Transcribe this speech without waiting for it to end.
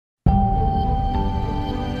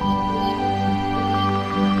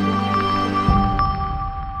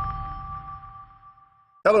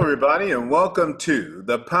Hello, everybody, and welcome to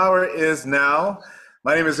The Power Is Now.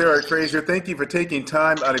 My name is Eric Frazier. Thank you for taking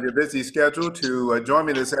time out of your busy schedule to join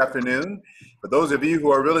me this afternoon. For those of you who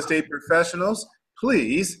are real estate professionals,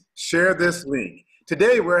 please share this link.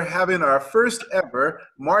 Today, we're having our first ever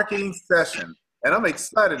marketing session, and I'm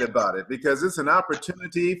excited about it because it's an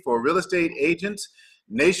opportunity for real estate agents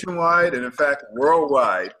nationwide and, in fact,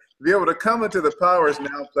 worldwide to be able to come into the Power Is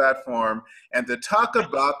Now platform and to talk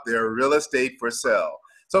about their real estate for sale.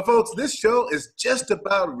 So folks, this show is just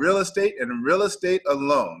about real estate and real estate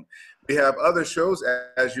alone. We have other shows,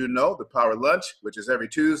 as you know, the Power Lunch, which is every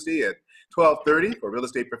Tuesday at 12:30 for real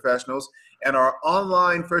estate professionals, and our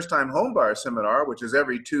online first-time homebuyer seminar, which is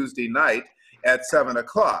every Tuesday night at 7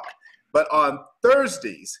 o'clock. But on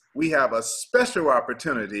Thursdays, we have a special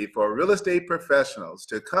opportunity for real estate professionals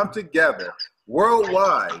to come together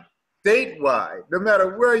worldwide, statewide, no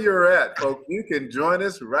matter where you're at, folks. You can join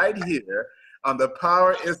us right here on the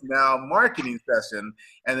Power Is Now marketing session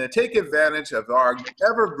and then take advantage of our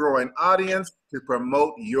ever-growing audience to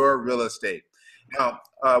promote your real estate. Now,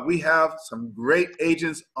 we have some great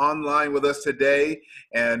agents online with us today,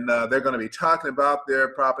 and they're going to be talking about their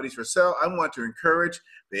properties for sale. I want to encourage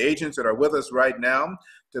the agents that are with us right now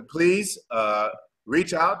to please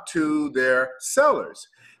reach out to their sellers.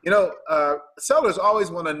 You know, sellers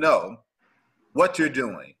always want to know what you're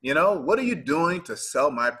doing. You know, what are you doing to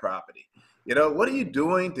sell my property? You know, what are you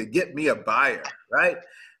doing to get me a buyer, right?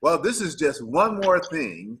 Well, this is just one more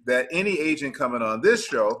thing that any agent coming on this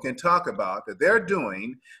show can talk about that they're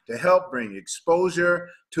doing to help bring exposure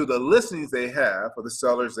to the listings they have for the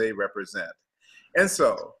sellers they represent. And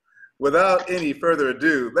so, without any further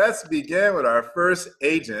ado, let's begin with our first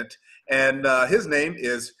agent, and his name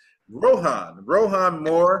is Rohan. Rohan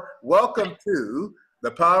Moore, welcome to the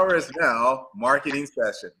Power Is Now marketing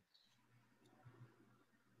session.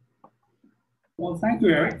 Well, thank you,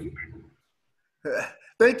 Eric.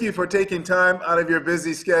 Thank you for taking time out of your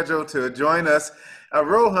busy schedule to join us.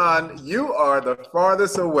 Rohan, you are the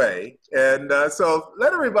farthest away, and so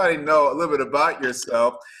let everybody know a little bit about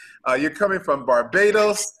yourself. You're coming from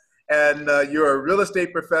Barbados, and you're a real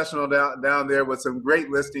estate professional down there with some great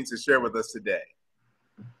listings to share with us today.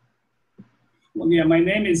 Well, yeah, my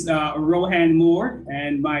name is Rohan Moore,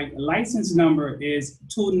 and my license number is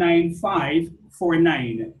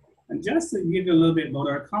 29549. And just to give you a little bit about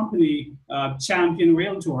our company, Champion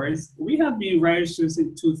Realtors, we have been registered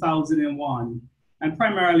since 2001. And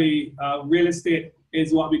primarily, real estate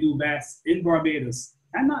is what we do best in Barbados.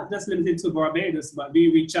 And not just limited to Barbados, but we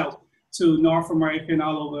reach out to North America and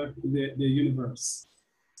all over the universe.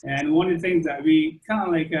 And one of the things that we kind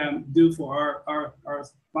of like do for our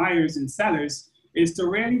buyers and sellers is to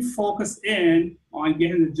really focus in on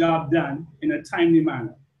getting the job done in a timely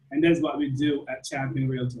manner. And that's what we do at Champion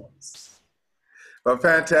Realtors. Well,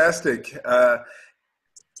 fantastic.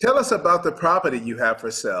 Tell us about the property you have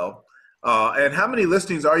for sale, and how many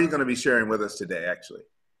listings are you going to be sharing with us today, actually?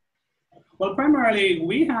 Well, primarily,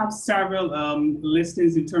 we have several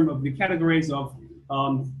listings in terms of the categories of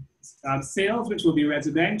sales, which will be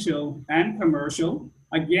residential and commercial.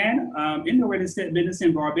 Again, in the real estate business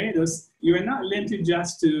in Barbados, you're not limited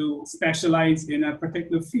just to specialize in a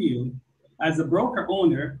particular field. As a broker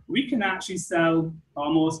owner, we can actually sell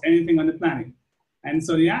almost anything on the planet. And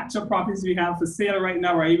so the actual properties we have for sale right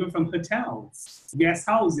now are even from hotels, guest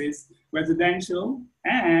houses, residential,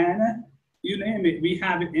 and you name it, we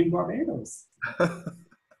have it in Barbados.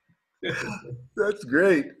 That's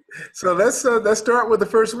great. So let's start with the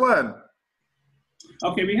first one.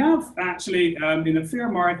 Okay, we have actually in the fair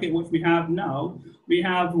market, which we have now, we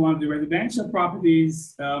have one of the residential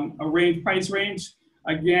properties, price range.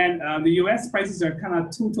 Again, the U.S. prices are kind of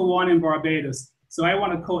 2 to 1 in Barbados. So I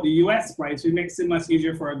want to quote the U.S. price, which makes it much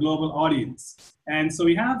easier for a global audience. And so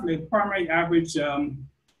we have the primary average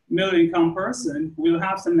middle income person. We'll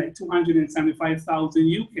have something like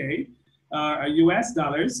 275,000 UK, US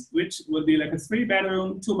dollars, which will be like a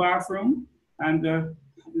 3-bedroom, 2-bathroom. And the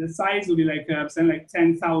size will be like something like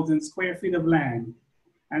 10,000 square feet of land.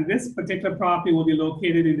 And this particular property will be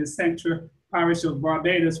located in the central parish of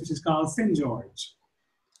Barbados, which is called St. George.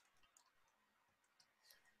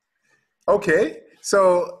 Okay,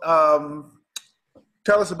 so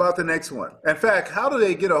tell us about the next one. In fact, how do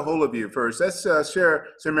they get a hold of you first? Let's share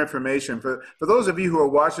some information. For those of you who are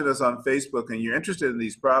watching us on Facebook and you're interested in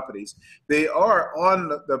these properties, they are on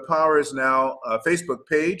the Power Is Now Facebook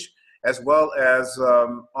page as well as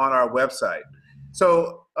on our website.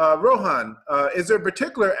 So Rohan, is there a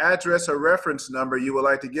particular address or reference number you would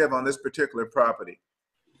like to give on this particular property?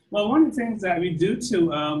 Well, one of the things that we do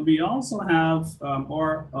too, we also have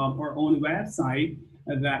our own website,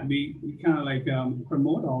 that we kind of like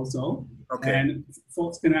promote also. Okay. And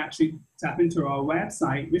folks can actually tap into our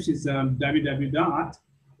website, which is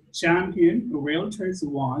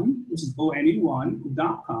www.championrealtors1, which is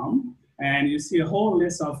one.com. And you see a whole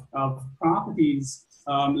list of properties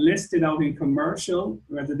listed out in commercial,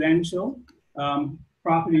 residential,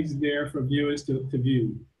 properties there for viewers to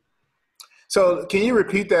view. So can you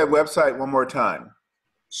repeat that website one more time?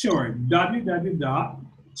 Sure,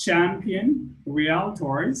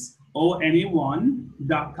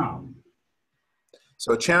 www.championrealtors1.com.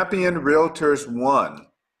 So Champion Realtors 1.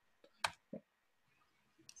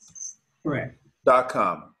 Correct.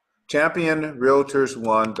 .com.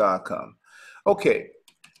 ChampionRealtors1.com. Okay.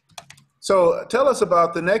 So tell us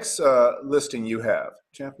about the next listing you have.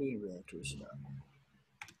 Champion Realtors.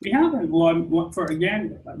 We have one for,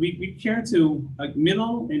 again, we care to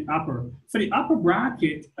middle and upper. For the upper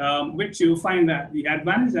bracket, which you'll find that the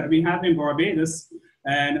advantage that we have in Barbados,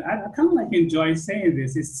 and I kind of like enjoy saying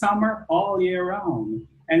this, is summer all year round.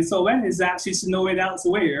 And so when it's actually snowing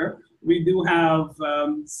elsewhere, we do have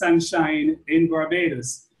sunshine in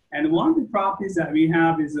Barbados. And one of the properties that we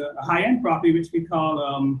have is a high-end property, which we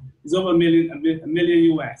call is over a million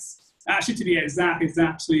US. Actually, to be exact, it's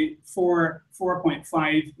actually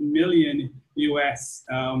 4.5 million US,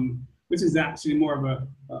 which is actually more of a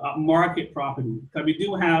market property. Because we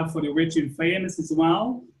do have for the rich and famous as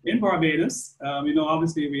well in Barbados. You know,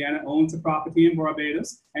 obviously, Rihanna owns a property in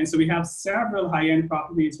Barbados. And so we have several high-end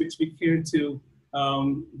properties which we care to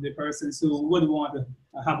the persons who would want to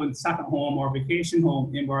have a second home or vacation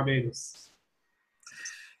home in Barbados.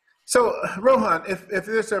 So, Rohan, if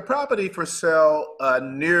there's a property for sale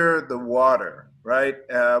near the water, right,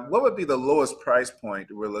 what would be the lowest price point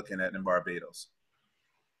we're looking at in Barbados?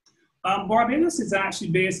 Barbados is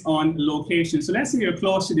actually based on location. So let's say you're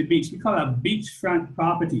close to the beach. We call it a beachfront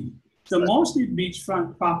property. So mostly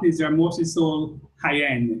beachfront properties are mostly sold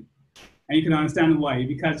high-end. And you can understand why.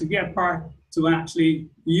 Because you get part to actually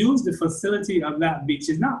use the facility of that beach.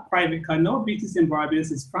 It's not private, because no beaches in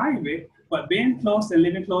Barbados is private. But being close and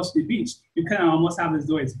living close to the beach, you kind of almost have as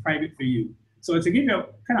though it's private for you. So to give you a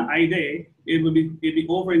kind of idea, it'd be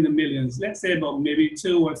over in the millions. Let's say about maybe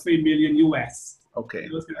 2 or 3 million US. Okay.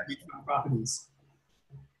 Those kind of beachfront properties.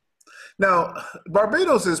 Now,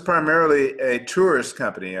 Barbados is primarily a tourist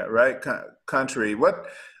company, right? Country. What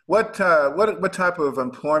type of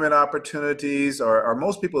employment opportunities are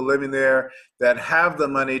most people living there that have the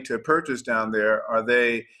money to purchase down there? Are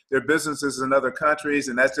their businesses in other countries,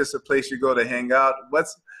 and that's just a place you go to hang out?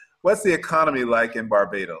 What's the economy like in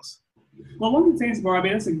Barbados? Well, one of the things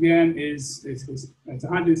Barbados, again, is it's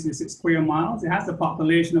 166 square miles. It has a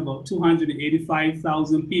population of about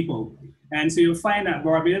 285,000 people. And so you'll find that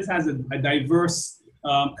Barbados has a diverse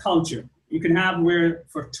culture. You can have where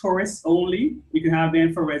for tourists only, you can have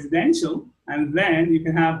then for residential, and then you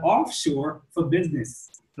can have offshore for business.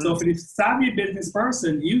 So for the savvy business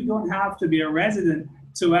person, you don't have to be a resident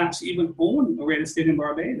to actually even own a real estate in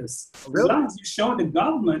Barbados. Really? As long as you show the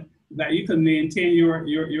government that you can maintain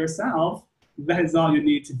yourself, that is all you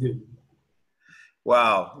need to do.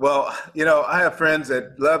 Wow. Well, you know, I have friends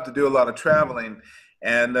that love to do a lot of traveling,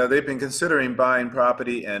 and they've been considering buying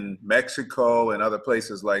property in Mexico and other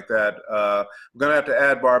places like that. We're going to have to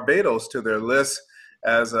add Barbados to their list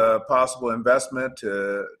as a possible investment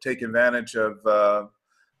to take advantage of the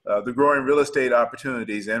growing real estate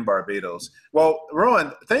opportunities in Barbados. Well,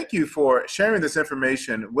 Rohan, thank you for sharing this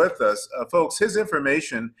information with us. Folks, his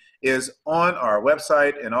information is on our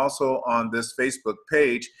website and also on this Facebook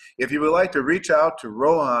page. If you would like to reach out to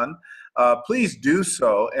Rohan, please do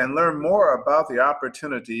so and learn more about the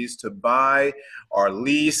opportunities to buy or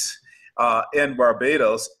lease in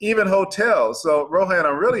Barbados, even hotels. So, Rohan,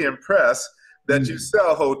 I'm really impressed that you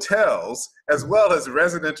sell hotels as well as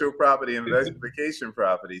residential property and vacation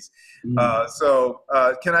properties. So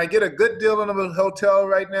can I get a good deal on a hotel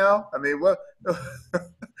right now? I mean, what?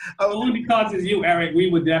 Only because it's you, Eric, we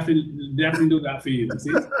would definitely do that for you.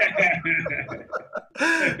 See?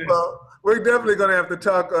 Well, we're definitely going to have to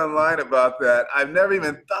talk online about that. I've never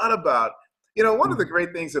even thought about, you know, one of the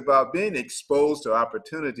great things about being exposed to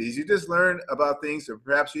opportunities, you just learn about things that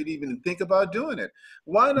perhaps you'd even think about doing it.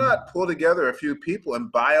 Why not pull together a few people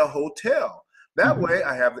and buy a hotel? That way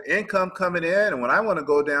I have the income coming in, and when I want to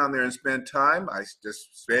go down there and spend time, I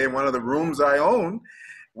just stay in one of the rooms I own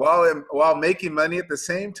while making money at the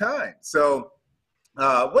same time. So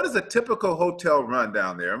what is a typical hotel run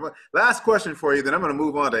down there? Last question for you, then I'm going to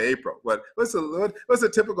move on to April. But what's a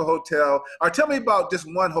typical hotel? Or tell me about just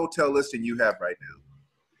one hotel listing you have right now.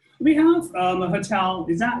 We have a hotel.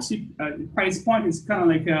 It's actually price point is kind of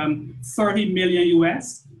like 30 million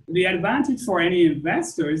US. the advantage for any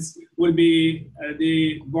investors would be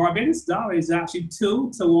the Barbados dollar is actually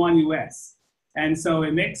 2 to 1 US. And so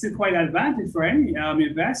it makes it quite advantage for any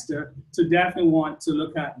investor to definitely want to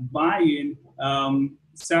look at buying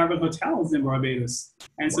several hotels in Barbados.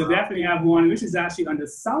 And so definitely have one which is actually on the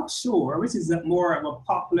South Shore, which is more of a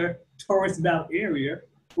popular tourist belt area,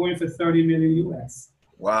 going for 30 million US.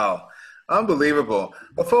 Wow. Unbelievable.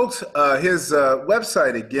 Well, folks, his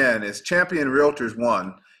website again is Champion Realtors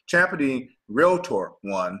One, Championing Realtor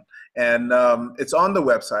One, and it's on the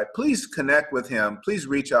website. Please connect with him. Please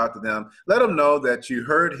reach out to them. Let them know that you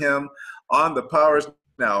heard him on the Powers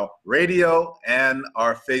Now radio and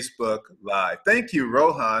our Facebook Live. Thank you,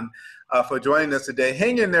 Rohan, for joining us today.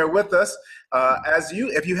 Hang in there with us.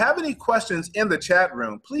 If you have any questions in the chat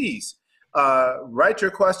room, please write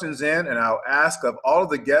your questions in, and I'll ask of all of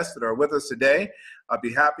the guests that are with us today. I'll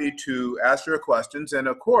be happy to answer your questions. And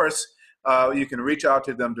of course, you can reach out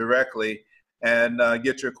to them directly and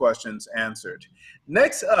get your questions answered.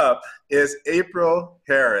 Next up is April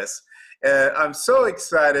Harris. And I'm so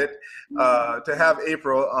excited to have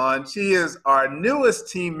April on. She is our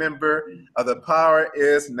newest team member of The Power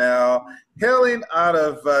Is Now, hailing out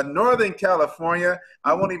of Northern California.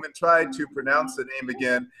 I won't even try to pronounce the name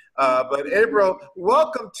again. But April,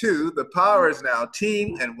 welcome to The Power Is Now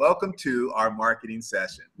team, and welcome to our marketing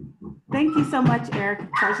session. Thank you so much,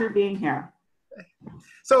 Eric. Pleasure being here.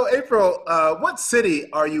 So April, what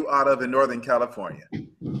city are you out of in Northern California?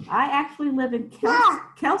 I actually live in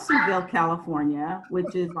Kelseyville, California,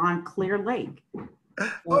 which is on Clear Lake.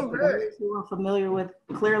 Oh, great. For those who are familiar with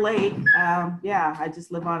Clear Lake, yeah, I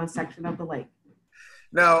just live on a section of the lake.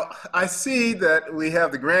 Now, I see that we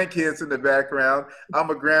have the grandkids in the background. I'm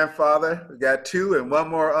a grandfather. We got 2 and 1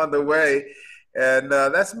 more on the way. And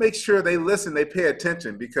let's make sure they listen, they pay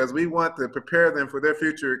attention, because we want to prepare them for their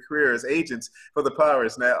future career as agents for The Power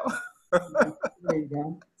Is Now. There you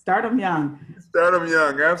go. Start them young. Start them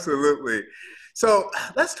young, absolutely. So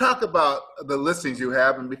let's talk about the listings you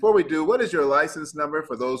have. And before we do, what is your license number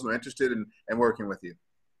for those who are interested in working with you?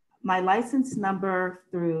 My license number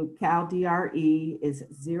through CalDRE is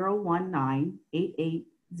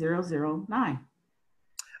 019-88009.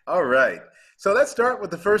 All right. So let's start with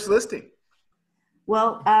the first listing.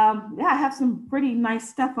 Well, yeah, I have some pretty nice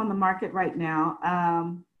stuff on the market right now.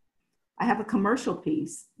 I have a commercial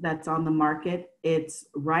piece that's on the market. It's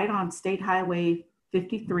right on State Highway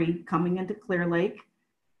 53 coming into Clear Lake,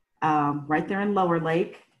 right there in Lower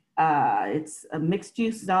Lake. It's a mixed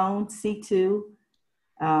use zone, C2.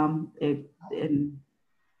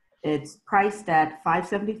 It's priced at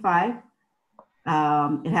 $575.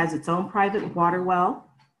 It has its own private water well.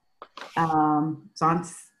 It's on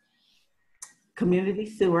community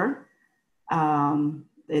sewer.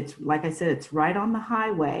 It's, like I said, it's right on the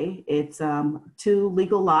highway. It's 2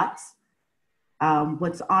 legal lots.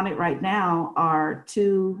 What's on it right now are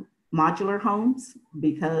 2 modular homes,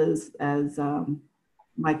 because as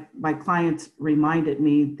my clients reminded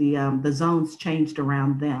me, the zones changed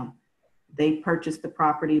around them. They purchased the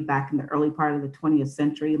property back in the early part of the 20th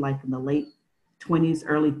century, like in the late 20s,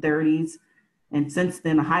 early 30s. And since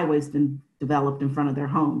then, a highway's been developed in front of their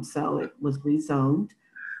home, so it was rezoned.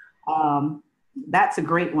 That's a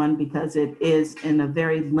great one because it is in a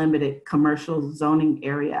very limited commercial zoning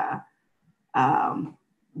area,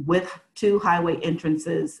 with 2 highway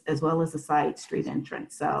entrances as well as a side street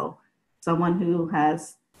entrance. So someone who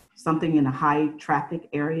has something in a high traffic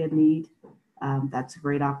area need, that's a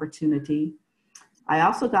great opportunity. I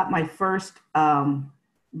also got my first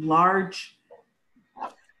large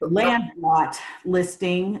land lot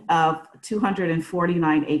listing of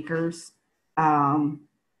 249 acres,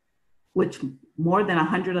 which more than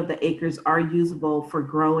 100 of the acres are usable for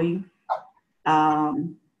growing.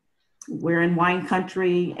 We're in wine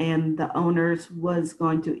country, and the owners was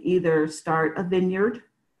going to either start a vineyard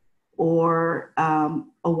or a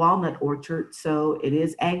walnut orchard. So it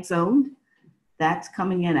is ag zoned. That's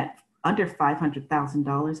coming in at under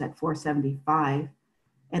 $500,000 at $475,000.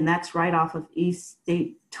 And that's right off of East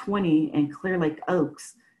State 20 and Clear Lake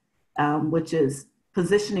Oaks, which is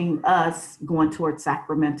positioning us going towards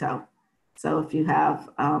Sacramento. So if you have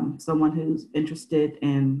someone who's interested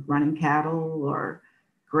in running cattle or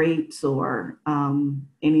grapes or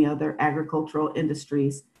any other agricultural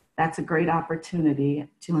industries, that's a great opportunity.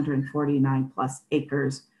 249 plus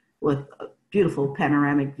acres with a beautiful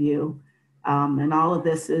panoramic view. And all of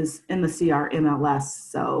this is in the CR MLS,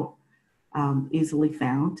 so easily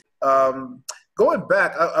found. Going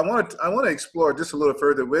back, I want to explore just a little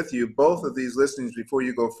further with you both of these listings before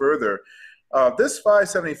you go further. This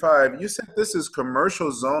 575, you said this is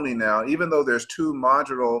commercial zoning now, even though there's 2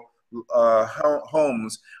 modular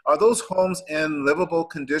homes, are those homes in livable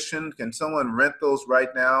condition? Can someone rent those right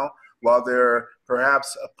now while they're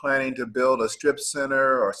perhaps planning to build a strip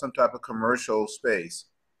center or some type of commercial space?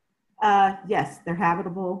 Yes, they're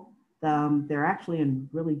habitable. They're actually in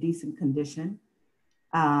really decent condition.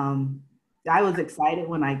 I was excited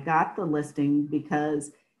when I got the listing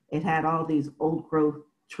because it had all these old growth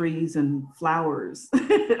trees and flowers,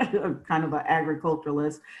 kind of an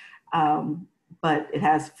agriculturalist. But it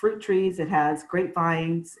has fruit trees, it has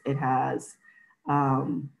grapevines, it has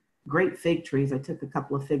great fig trees. I took a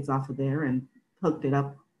couple of figs off of there and hooked it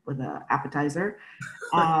up with an appetizer.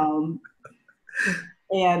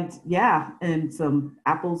 And yeah, and some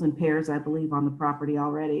apples and pears, I believe, on the property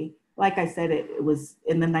already. Like I said, it was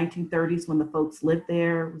in the 1930s when the folks lived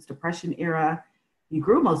there. It was Depression era. You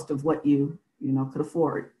grew most of what you could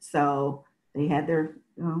afford. So they had their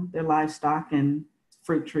their livestock and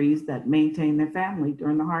fruit trees that maintained their family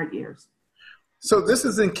during the hard years. So this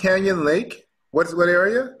is in Canyon Lake. What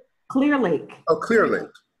area? Clear Lake. Oh, Clear Lake.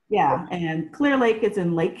 Yeah, and Clear Lake is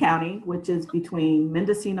in Lake County, which is between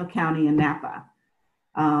Mendocino County and Napa.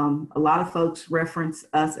 A lot of folks reference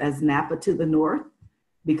us as Napa to the north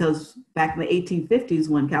because back in the 1850s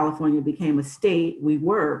when California became a state, we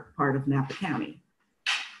were part of Napa County.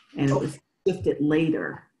 And it was shifted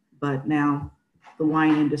later, but now the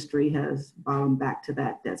wine industry has bottomed back to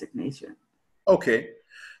that designation. Okay.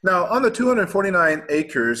 Now, on the 249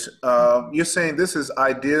 acres, you're saying this is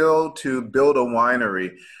ideal to build a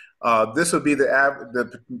winery. This would be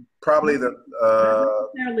probably the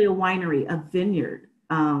not necessarily a winery, a vineyard,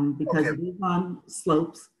 because it is on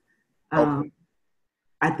slopes.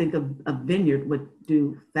 I think a vineyard would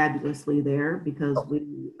do fabulously there because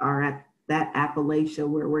we are at that Appalachia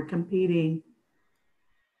where we're competing.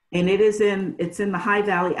 And it's in the High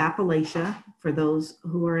Valley Appalachia for those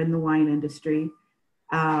who are in the wine industry.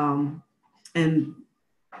 And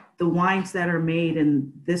the wines that are made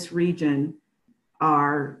in this region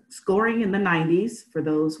are scoring in the 90s for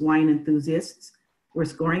those wine enthusiasts. We're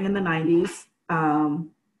scoring in the 90s.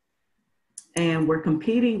 And we're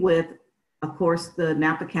competing with, of course, the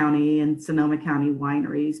Napa County and Sonoma County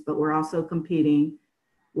wineries, but we're also competing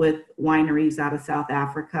with wineries out of South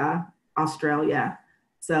Africa, Australia.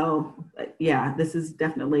 So yeah, this is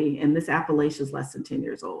definitely, and this Appalachia is less than 10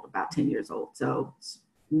 years old, about 10 years old. So it's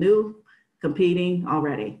new, competing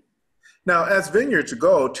already. Now, as vineyards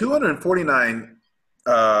go, 249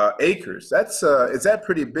 acres, is that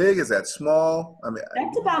pretty big? Is that small? I mean,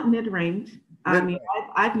 that's about mid-range. I mean,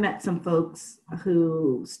 I've met some folks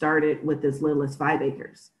who started with as little as 5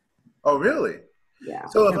 acres. Oh, really? Yeah.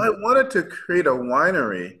 So if I wanted to create a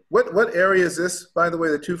winery, what area is this, by the way,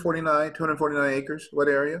 the 249 acres? What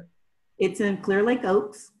area? It's in Clear Lake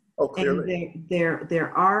Oaks. Oh, Clear Lake.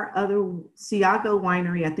 There are other, Siago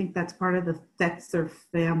Winery, I think that's part of the Fetzer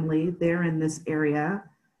family. They're in this area.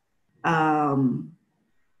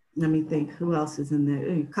 Let me think, who else is in there?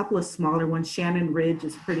 A couple of smaller ones. Shannon Ridge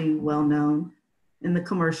is pretty well known in the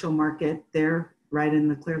commercial market. They're right in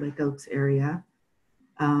the Clear Lake Oaks area.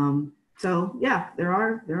 So yeah, there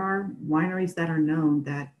are wineries that are known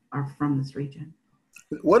that are from this region.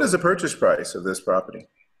 What is the purchase price of this property?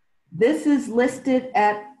 This is listed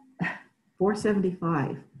at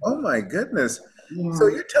 $475. Oh my goodness. Yeah. So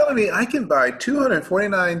you're telling me I can buy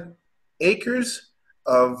 249 acres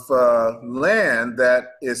of land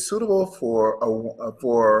that is suitable for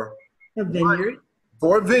a vineyard.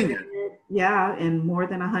 For a vineyard. Yeah, and more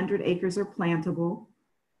than 100 acres are plantable.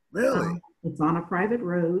 Really? It's on a private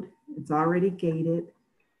road. It's already gated.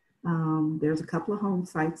 There's a couple of home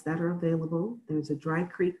sites that are available. There's a dry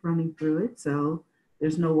creek running through it, so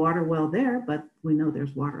there's no water well there, but we know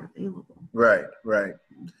there's water available. Right, right.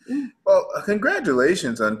 Yeah. Well,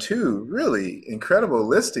 congratulations on 2 really incredible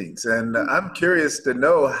listings. And I'm curious to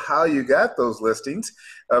know how you got those listings,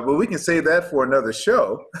 but we can save that for another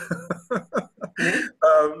show.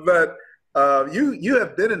 But you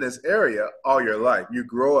have been in this area all your life. You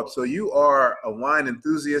grow up, so you are a wine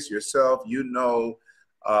enthusiast yourself. You know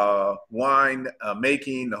wine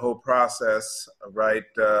making, the whole process, right?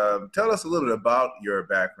 Tell us a little bit about your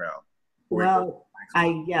background. Well,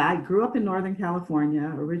 I grew up in Northern California,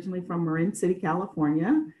 originally from Marin City,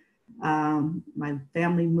 California. My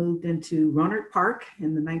family moved into Rohnert Park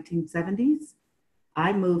in the 1970s.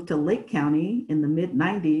 I moved to Lake County in the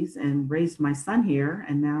mid-90s and raised my son here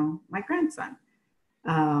and now my grandson.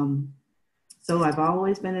 So I've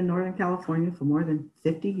always been in Northern California for more than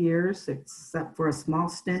 50 years, except for a small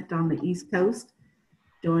stint on the East Coast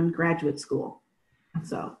doing graduate school.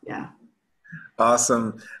 So, yeah.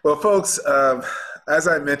 Awesome. Well, folks, as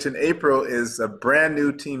I mentioned, April is a brand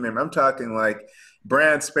new team member. I'm talking like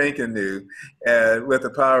brand spanking new with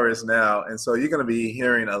The Power Is Now. And so you're going to be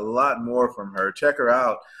hearing a lot more from her. Check her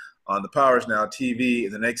out on The Power Is Now TV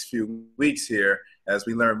in the next few weeks here as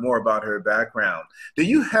we learn more about her background. Do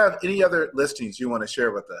you have any other listings you want to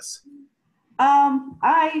share with us?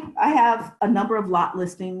 I have a number of lot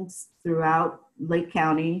listings throughout Lake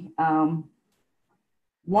County.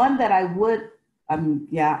 One that I would,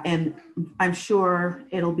 and I'm sure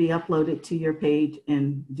it'll be uploaded to your page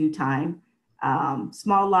in due time.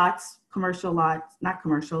 Small lots, commercial lots, not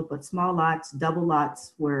commercial, but small lots, double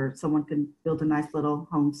lots where someone can build a nice little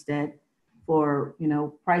homestead for,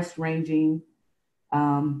 price ranging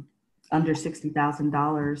under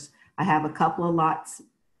 $60,000. I have a couple of lots,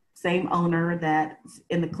 same owner that's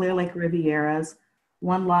in the Clear Lake Rivieras.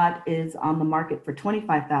 One lot is on the market for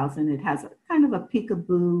 $25,000. It has a kind of a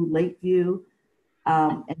peekaboo lake view.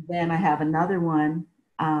 And then I have another one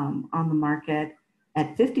on the market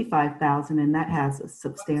at $55,000, and that has a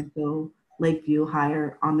substantial lake view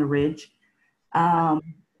higher on the ridge. I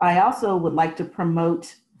also would like to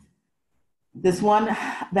promote this one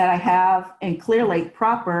that I have in Clear Lake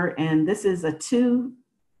proper, and this is a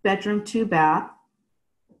 2-bedroom, 2-bath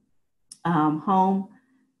home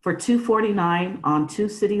for $249 on 2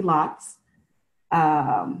 city lots.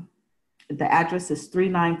 The address is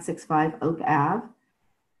 3965 Oak Ave.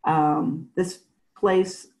 This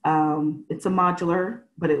place, it's a modular,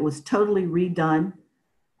 but it was totally redone.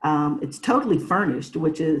 It's totally furnished,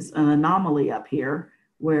 which is an anomaly up here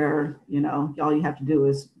where, all you have to do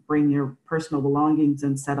is bring your personal belongings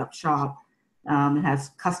and set up shop. It has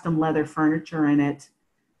custom leather furniture in it,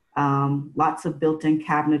 lots of built-in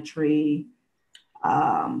cabinetry.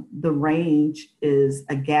 The range is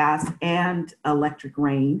a gas and electric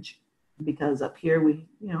range because up here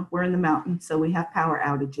we're in the mountains, so we have power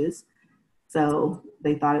outages. So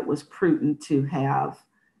they thought it was prudent to have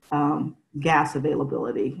gas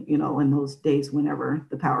availability, in those days whenever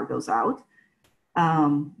the power goes out.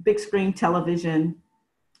 Big screen television,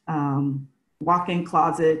 walk-in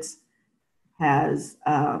closets, has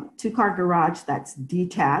 2-car garage that's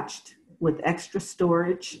detached with extra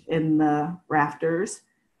storage in the rafters,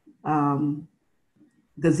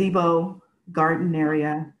 gazebo, garden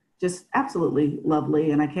area, just absolutely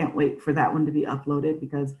lovely. And I can't wait for that one to be uploaded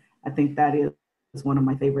because I think that is one of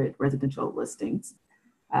my favorite residential listings.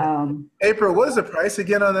 April, what is the price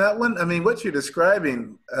again on that one? I mean, what you're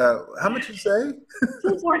describing, how much you say?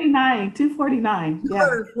 $249. Yeah.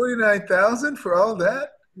 $249,000 for all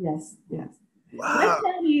that? Yes. Wow.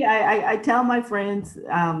 I tell my friends,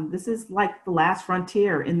 this is like the last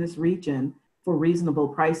frontier in this region for reasonable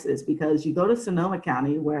prices, because you go to Sonoma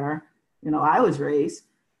County where, I was raised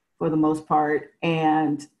for the most part,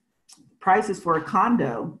 and prices for a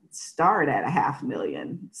condo start at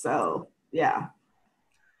 $500,000. So yeah.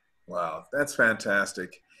 Wow, that's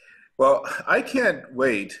fantastic. Well, I can't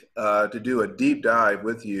wait to do a deep dive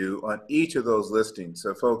with you on each of those listings.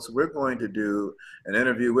 So folks, we're going to do an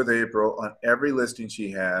interview with April on every listing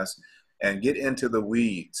she has and get into the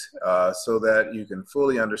weeds so that you can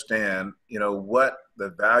fully understand, what the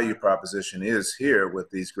value proposition is here with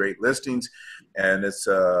these great listings. And it's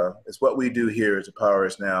what we do here at The Power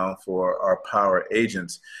Is Now for our power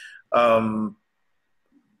agents.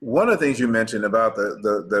 One of the things you mentioned about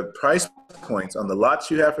the price points on the lots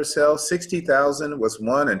you have for sale, $60,000 was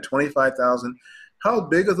one and $25,000. How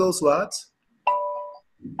big are those lots?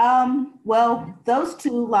 Well, those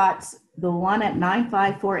 2 lots, the one at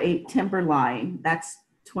 9548 Timberline, that's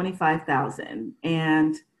 $25,000.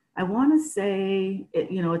 And I want to say,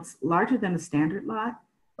 it's larger than a standard lot.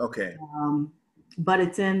 Okay. But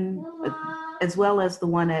it's in, as well as the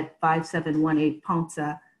one at 5718 Ponce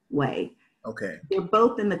Way. Okay. They're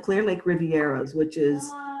both in the Clear Lake Rivieras, which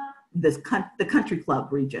is the country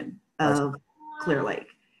club region of Clear Lake.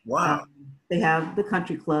 Wow. They have the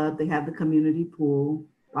country club, they have the community pool,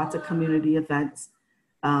 lots of community events,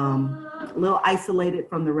 a little isolated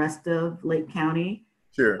from the rest of Lake County.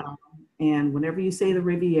 Sure. And whenever you say the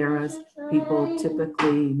Rivieras, people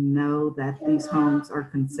typically know that these homes are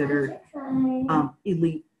considered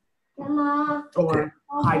elite or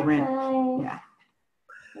high rent. Yeah.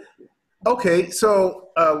 Okay, so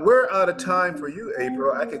we're out of time for you,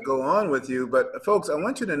 April. I could go on with you, but folks, I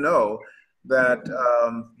want you to know that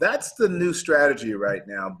that's the new strategy right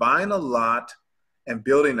now, buying a lot and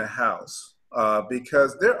building a house,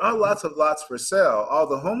 because there are lots of lots for sale. All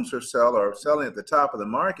the homes for sale are selling at the top of the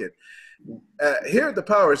market. Here at The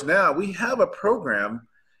Power Is Now, we have a program.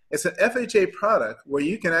 It's an FHA product where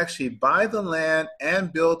you can actually buy the land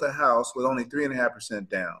and build the house with only 3.5%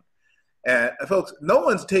 down. And folks, no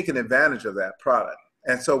one's taking advantage of that product.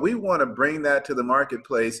 And so we want to bring that to the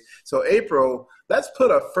marketplace. So April, let's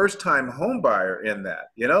put a first-time home buyer in that.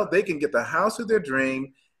 You know, they can get the house of their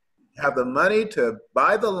dream, have the money to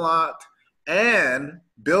buy the lot and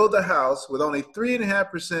build the house with only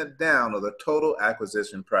 3.5% down of the total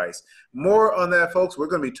acquisition price. More on that, folks. We're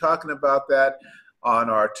going to be talking about that on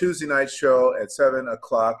our Tuesday night show at 7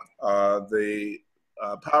 o'clock, the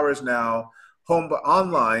Power is Now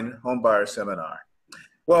online home buyer seminar.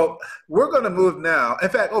 Well, we're going to move now. In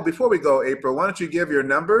fact, before we go, April, why don't you give your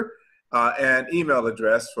number and email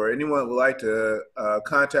address for anyone who would like to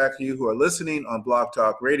contact you who are listening on Blog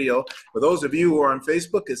Talk Radio. For those of you who are on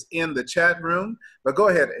Facebook, it's in the chat room. But go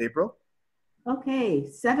ahead, April. Okay,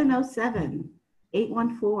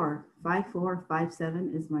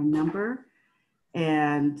 707-814-5457 is my number.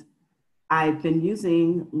 And I've been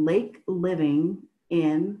using Lake Living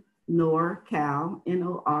in NorCal,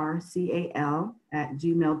 NORCAL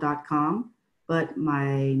 @gmail.com. But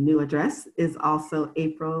my new address is also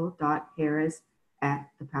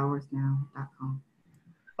april.harris@thepowersnow.com.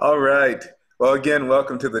 All right. Well, again,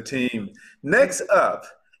 welcome to the team. Next up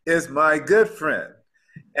is my good friend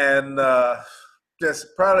and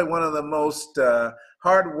just probably one of the most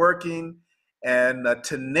hardworking and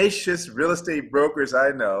tenacious real estate brokers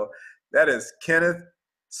I know. That is Kenneth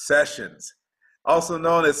Sessions, also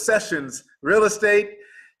known as Sessions Real Estate,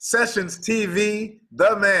 Sessions TV,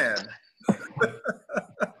 the man.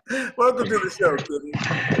 Welcome to the show, Kenny.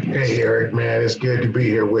 Hey, Eric, man. It's good to be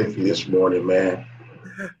here with you this morning, man.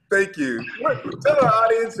 Thank you. Tell our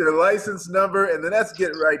audience your license number, and then let's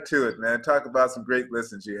get right to it, man. Talk about some great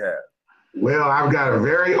listings you have. Well, I've got a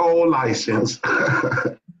very old license.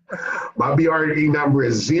 My BRD number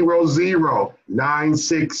is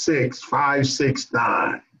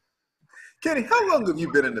 00966-569. Kenny, how long have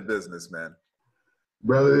you been in the business, man?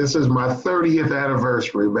 Brother, this is my 30th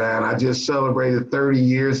anniversary, man. I just celebrated 30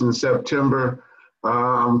 years in September.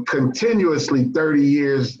 Continuously 30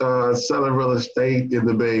 years selling real estate in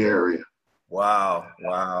the Bay Area. Wow,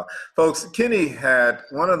 wow. Folks, Kenny had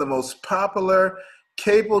one of the most popular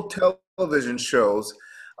cable television shows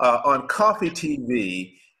on Coffee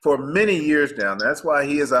TV for many years now. That's why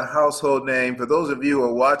he is a household name. For those of you who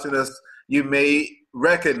are watching us, you may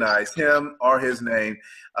recognize him or his name.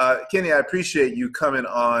 Kenny, I appreciate you coming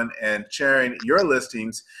on and sharing your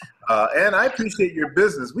listings, and I appreciate your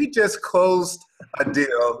business. We just closed a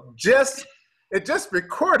deal. It just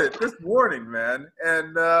recorded this morning, man,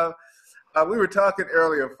 and we were talking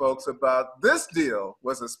earlier, folks, about this deal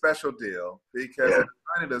was a special deal because it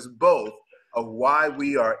reminded us both of why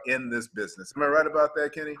we are in this business. Am I right about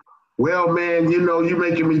that, Kenny? Well, man, you know, you're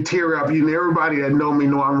making me tear up. You know, everybody that know me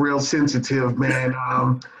know I'm real sensitive, man.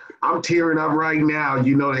 I'm tearing up right now,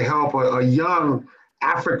 you know, to help a young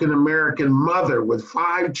African-American mother with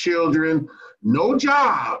 5 children, no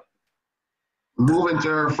job, moving to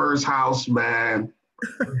her first house, man.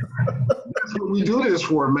 That's what we do this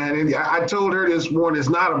for, man. And I told her this morning, it's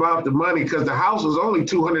not about the money because the house was only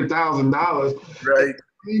 $200,000. Right.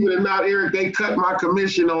 Believe it or not, Eric, they cut my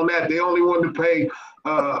commission on that. They only wanted to pay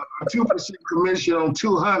a 2% commission on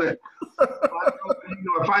 200.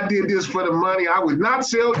 If I did this for the money, I would not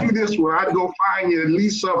sell you this one. I'd go find you at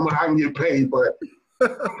least something I can get paid. But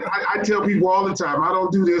I tell people all the time, I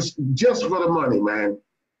don't do this just for the money, man.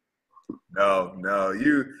 No,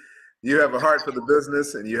 you have a heart for the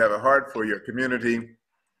business and you have a heart for your community.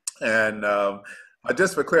 And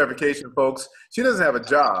just for clarification, folks, she doesn't have a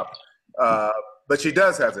job, but she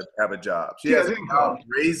does have a job. She has a job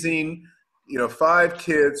raising 5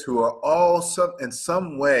 kids who are all in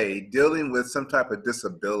some way dealing with some type of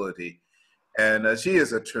disability. And she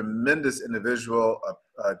is a tremendous individual.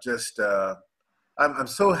 I'm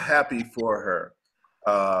so happy for her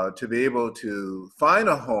to be able to find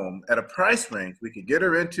a home at a price range we could get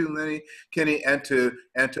her into, Kenny, and to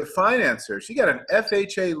finance her. She got an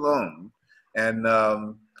FHA loan and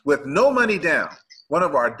with no money down, one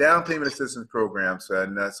of our down payment assistance programs.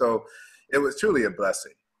 And so it was truly a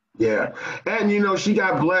blessing. Yeah. And, she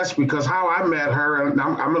got blessed because how I met her, and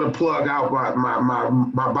I'm going to plug out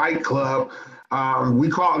my bike club. We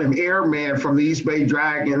call him Airman from the East Bay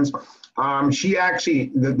Dragons. She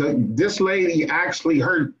actually, this lady actually,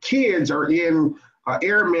 her kids are in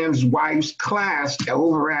Airman's wife's class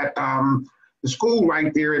over at the school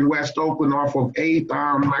right there in West Oakland off of 8th.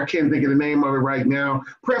 I can't think of the name of it right now.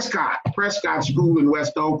 Prescott School in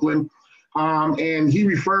West Oakland. And he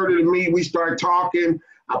referred her to me. We started talking.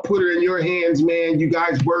 I put her in your hands, man. You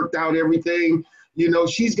guys worked out everything. You know,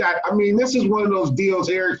 she's got, I mean, this is one of those deals,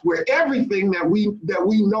 Eric, where everything that we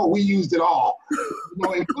know, we used it all. You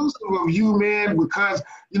know, inclusive of you, man, because,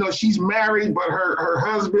 you know, she's married, but her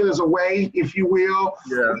husband is away, if you will.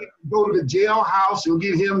 Yeah. We had to go to the jailhouse and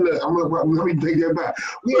get him to, let me take that back.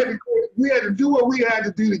 We had to do what we had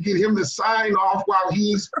to do to get him to sign off while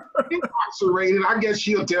he's incarcerated. I guess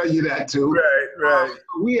she'll tell you that too. Right.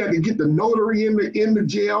 We had to get the notary in the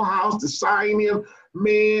jailhouse to sign him.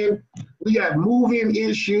 Man, we had moving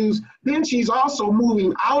issues. Then she's also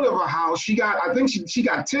moving out of a house. I think she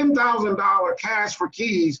got $10,000 cash for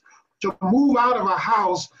keys to move out of a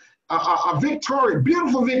house, a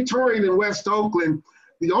beautiful Victorian in West Oakland.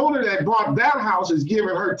 The owner that bought that house is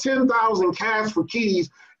giving her $10,000 cash for keys,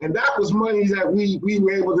 and that was money that we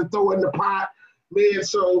were able to throw in the pot, man.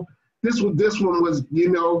 So this one was, you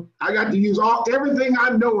know, I got to use everything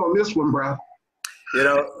I know on this one, bro. You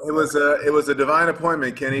know, it was a divine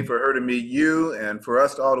appointment, Kenny, for her to meet you and for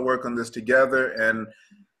us to all to work on this together. And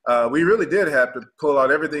we really did have to pull out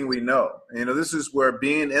everything we know. You know, this is where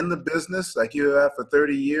being in the business, like you have for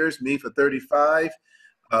 30 years, me for 35,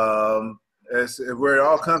 is where it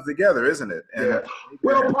all comes together, isn't it? And yeah.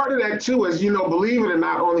 Well, part of that too is, you know, believe it or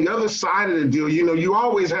not, on the other side of the deal, you know, you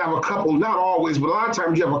always have a couple, not always, but a lot of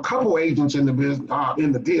times you have a couple agents in the business,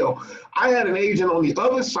 in the deal. I had an agent on the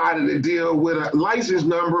other side of the deal with a license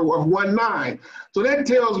number of 19. So that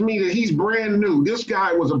tells me that he's brand new. This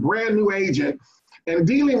guy was a brand new agent, and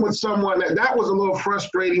dealing with someone that was a little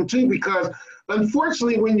frustrating too, because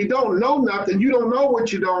unfortunately, when you don't know nothing, you don't know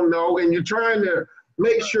what you don't know, and you're trying to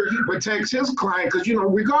make sure he protects his client, because, you know,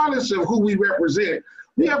 regardless of who we represent,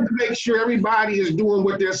 we have to make sure everybody is doing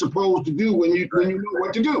what they're supposed to do when you know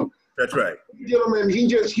what to do. That's right. Gentlemen,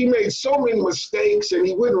 he made so many mistakes, and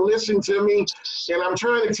he wouldn't listen to me. And I'm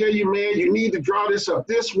trying to tell you, man, you need to draw this up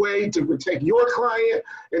this way to protect your client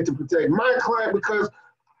and to protect my client, because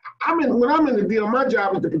when I'm in the deal, my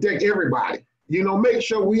job is to protect everybody. You know, make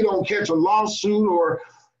sure we don't catch a lawsuit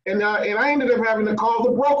and I ended up having to call the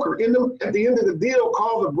broker. At the end of the deal,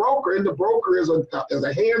 call the broker, and the broker is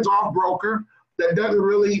a hands-off broker that doesn't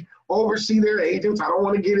really oversee their agents. I don't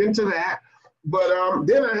want to get into that. But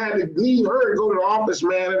then I had to leave her and go to the office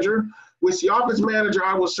manager, which the office manager,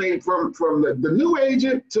 I will say, from the new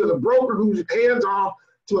agent to the broker who's hands-off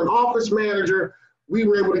to an office manager, we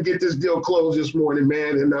were able to get this deal closed this morning,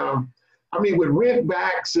 man. And I mean, with rent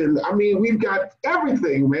backs, and I mean, we've got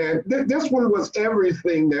everything, man. This one was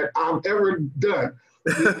everything that I've ever done.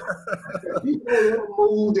 People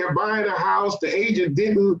moved, they're buying a house. The agent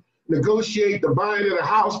didn't negotiate the buying of the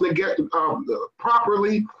house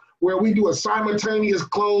properly, where we do a simultaneous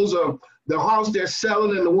close of the house they're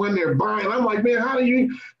selling and the one they're buying. I'm like, man, how do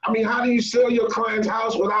you sell your client's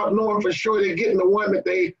house without knowing for sure they're getting the one that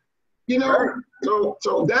they, you know? Right.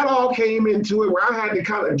 So that all came into it, where I had to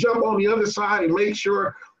kind of jump on the other side and make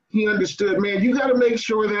sure he understood, man, you got to make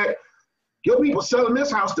sure that your people selling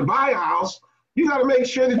this house to buy a house, you got to make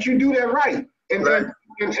sure that you do that right. And right.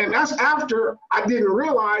 And that's after I didn't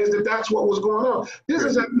realize that that's what was going on. This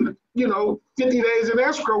is, 50 days in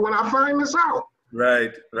escrow when I find this out.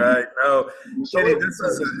 Right. No, Kenny, this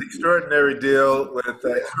is an extraordinary deal with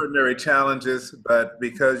extraordinary challenges, but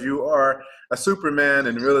because you are a Superman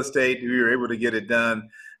in real estate, you were able to get it done.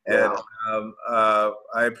 And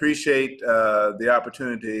I appreciate the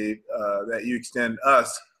opportunity that you extend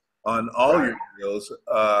us on all your deals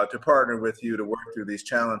to partner with you to work through these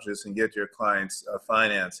challenges and get your clients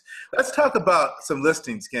finance. Let's talk about some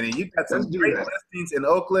listings, Kenny. You've got some great listings in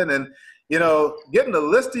Oakland, and you know, getting a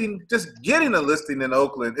listing in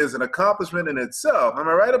Oakland is an accomplishment in itself. Am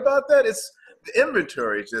I right about that? The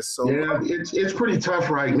inventory is just so low. It's pretty tough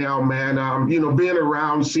right now, man. Being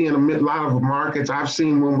around, seeing a lot of markets, I've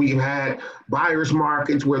seen when we've had buyers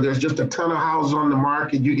markets where there's just a ton of houses on the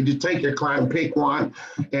market. You can just take your client, pick one,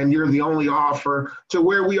 and you're the only offer, to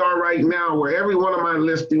where we are right now, where every one of my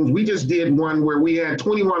listings, we just did one where we had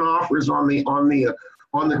 21 offers on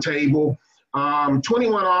the table.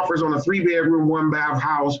 21 offers on a 3-bedroom, 1-bath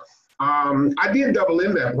house. I did double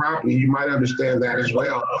in that property. You might understand that as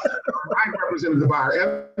well. I represented the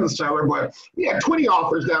buyer and the seller, but we had 20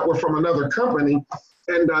 offers that were from another company.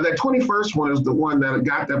 And that 21st one is the one that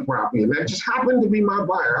got that property. And that just happened to be my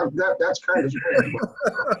buyer. That's kind of strange.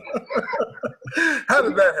 How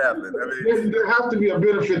did that happen? I mean, there has to be a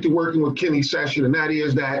benefit to working with Kenny Session, and that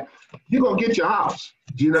is that you're going to get your house.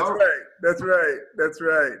 You know? That's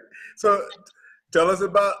right. So tell us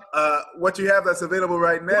about what you have that's available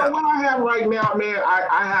right now. Well, what I have right now, man,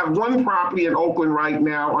 I have one property in Oakland right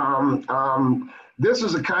now. This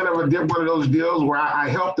is one of those deals where I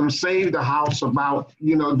helped them save the house about,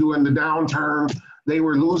 during the downturn they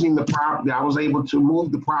were losing the property. I was able to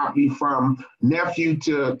move the property from nephew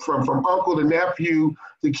to, from uncle to nephew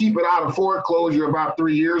to keep it out of foreclosure about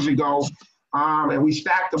 3 years ago. And we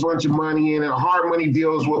stacked a bunch of money in it. A hard money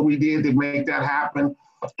deal is what we did to make that happen.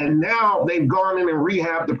 And now they've gone in and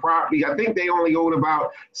rehabbed the property. I think they only owed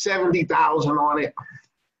about $70,000 on it.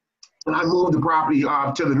 And I moved the property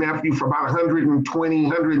to the nephew for about 120,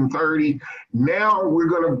 130. Now we're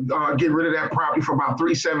going to get rid of that property for about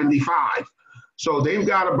 375. So they've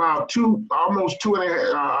got about almost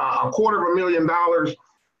 $225,000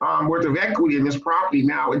 worth of equity in this property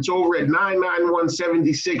now. It's over at 991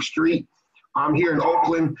 76th Street here in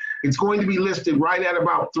Oakland. It's going to be listed right at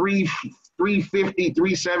about 350,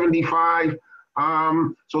 375.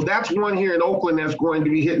 So that's one here in Oakland that's going to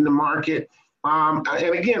be hitting the market.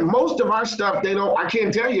 And again, most of our stuff I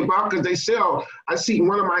can't tell you about because they sell. I see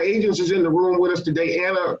one of my agents is in the room with us today,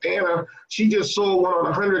 Anna, she just sold one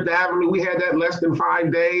on 100th Avenue. We had that in less than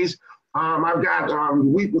 5 days. I've got, our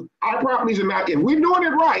properties are not, if we're doing it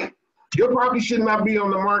right, your property should not be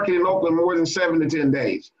on the market in Oakland more than 7 to 10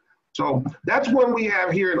 days. So that's one we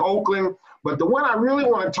have here in Oakland. But the one I really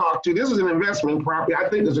want to talk to, this is an investment property. I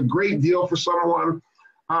think it's a great deal for someone.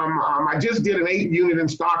 I just did an 8-unit in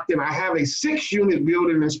Stockton. I have a 6-unit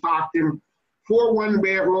building in Stockton, 4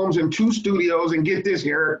 one-bedrooms and 2 studios. And get this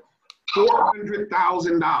here,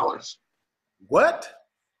 $400,000. What?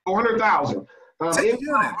 $400,000.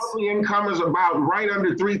 Monthly income is about right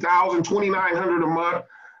under $3,000, $2,900 a month.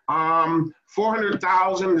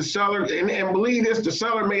 $400,000. The seller, and believe this, the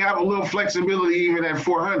seller may have a little flexibility even at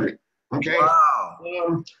 $400,000. Okay.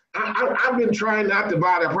 Wow. I've been trying not to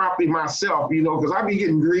buy that property myself, because I be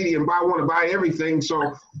getting greedy and want to buy everything.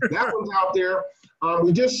 So that one's out there.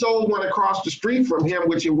 We just sold one across the street from him,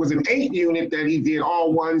 which it was an 8-unit that he did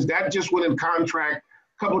all ones. That just went in contract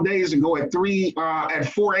a couple of days ago at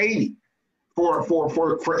 $480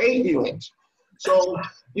 for 8 units. So, a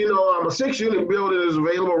 6-unit building is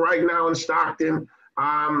available right now in Stockton.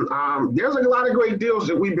 There's a lot of great deals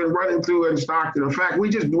that we've been running through in Stockton. In fact,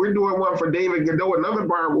 we're doing one for David Godot, another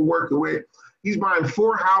buyer we're working with. He's buying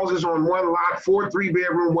 4 houses on one lot, 4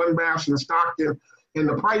 3-bedroom, 1 bath in Stockton. And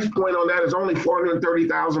the price point on that is only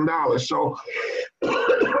 $430,000. So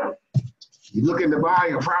you're looking to buy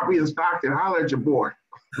a property in Stockton, holler at your boy.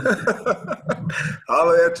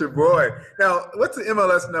 Holler at your boy. Now, what's the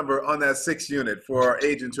MLS number on that 6-unit for our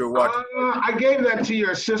agents who are watching? I gave that to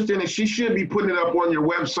your assistant, and she should be putting it up on your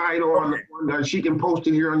website or she can post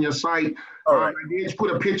it here on your site. All right. I did put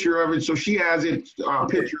a picture of it, so she has it,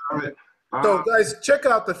 picture of it. So, guys, check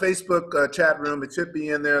out the Facebook chat room. It should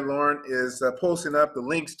be in there. Lauren is posting up the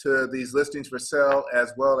links to these listings for sale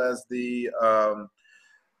as well as the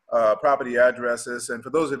property addresses. And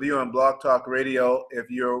for those of you on Blog Talk Radio, if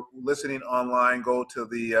you're listening online, go to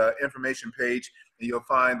the information page and you'll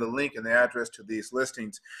find the link and the address to these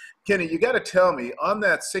listings. Kenny, you got to tell me, on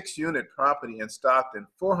that 6-unit property in Stockton,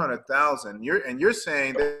 $400,000, you're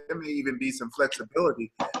saying there may even be some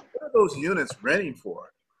flexibility. What are those units renting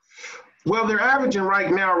for? Well, they're averaging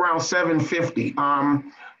right now around $750.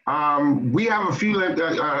 We have a few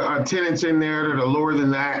tenants in there that are lower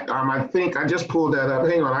than that. I think I just pulled that up.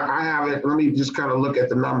 Hang on, I have it. Let me just kind of look at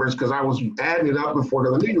the numbers because I was adding it up before.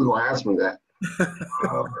 Because I knew you were going to ask me that.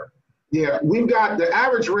 Yeah, we've got the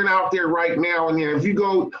average rent out there right now. And if you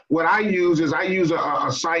go, what I use is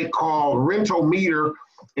a site called Rentometer.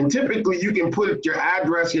 And typically you can put your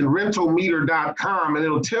address in rentometer.com and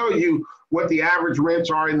it'll tell you what the average rents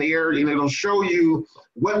are in the area, and it'll show you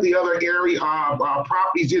what the other area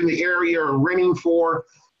properties in the area are renting for.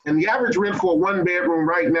 And the average rent for a 1-bedroom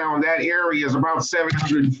right now in that area is about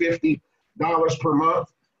 $750 per month.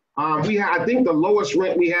 I think the lowest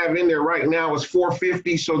rent we have in there right now is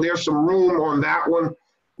 $450, so there's some room on that one.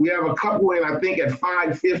 We have a couple in, I think, at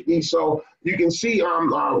 $550. So you can see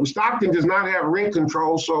Stockton does not have rent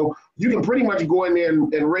control, so you can pretty much go in there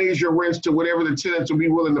and raise your rents to whatever the tenants will be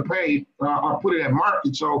willing to pay or put it at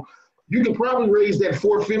market. So you can probably raise that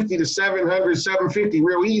 $450 to $700, $750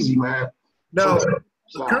 real easy, man. Now,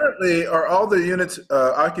 currently, are all the units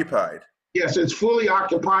occupied? Yes, it's fully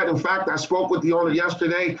occupied. In fact, I spoke with the owner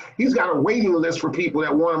yesterday. He's got a waiting list for people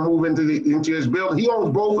that want to move into his building. He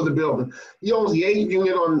owns both of the buildings. He owns the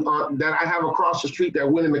 8-unit on that I have across the street that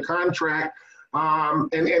went in the contract.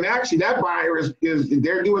 And actually, that buyer is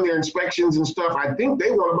they're doing their inspections and stuff. I think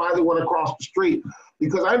they want to buy the one across the street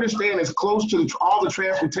because I understand it's close to all the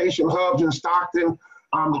transportation hubs in Stockton,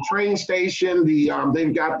 the train station.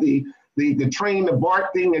 They've got the train, the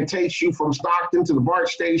BART thing that takes you from Stockton to the BART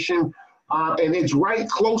station. And it's right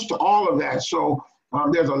close to all of that. So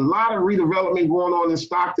There's a lot of redevelopment going on in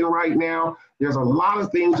Stockton right now. There's a lot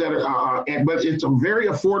of things that are, but it's a very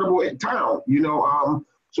affordable town, you know.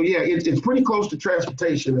 So yeah, it's pretty close to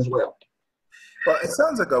transportation as well. Well, it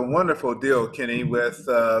sounds like a wonderful deal, Kenny, with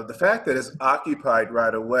the fact that it's occupied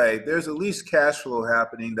right away. There's at least cash flow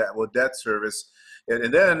happening that will debt service.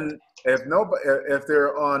 And then if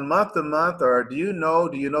they're on month to month, or do you know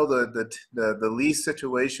the lease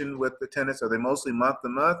situation with the tenants? Are they mostly month to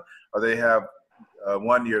month, or they have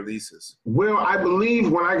 1-year leases? Well, I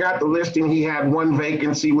believe when I got the listing, he had one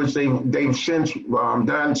vacancy, which they've since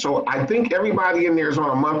done. So I think everybody in there is on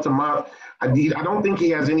a month to month. I don't think he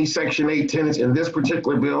has any Section 8 tenants in this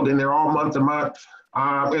particular building. They're all month to month.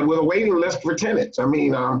 And with a waiting list for tenants. I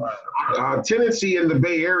mean, tenancy in the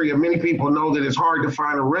Bay Area, many people know that it's hard to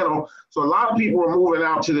find a rental. So a lot of people are moving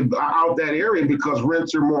out that area because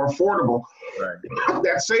rents are more affordable. Right.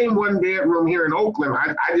 That same 1-bedroom here in Oakland,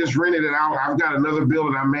 I just rented it out. I've got another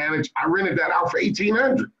building I manage. I rented that out for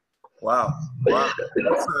 $1,800. Wow.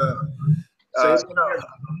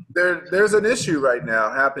 There's an issue right now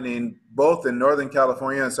happening both in Northern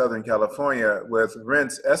California and Southern California with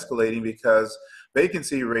rents escalating because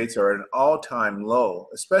vacancy rates are at an all-time low,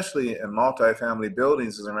 especially in multifamily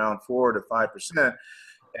buildings is around 4 to 5%,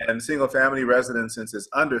 and single-family residences is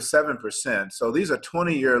under 7%. So these are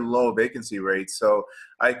 20-year low vacancy rates. So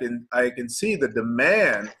I can see the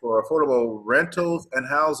demand for affordable rentals and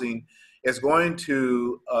housing is going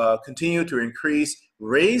to continue to increase,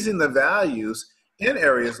 raising the values in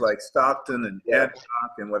areas like Stockton and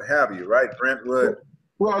Antioch and what have you, right? Brentwood.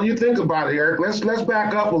 Well, you think about it, Eric. Let's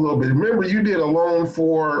back up a little bit. Remember, you did a loan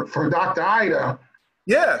for Dr. Ida.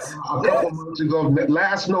 Yes. A couple months ago,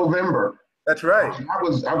 last November. That's right. That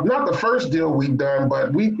was not the first deal we've done,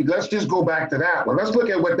 but let's just go back to that one. Let's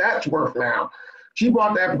look at what that's worth now. She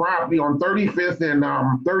bought that property on 35th and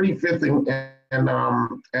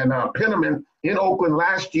Penniman in Oakland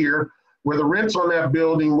last year, where the rents on that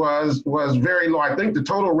building was very low. I think the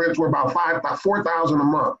total rents were about $4,000 a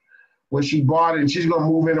month when she bought it, and she's going to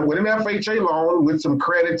move in with an FHA loan with some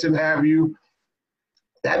credits and have you.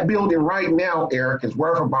 That building right now, Eric, is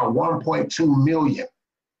worth about $1.2 million.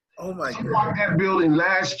 Oh my God. She bought that building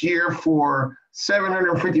last year for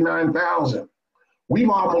 $759,000. We've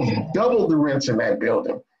almost doubled the rents in that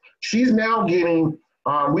building. She's now getting,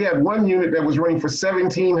 we had one unit that was renting for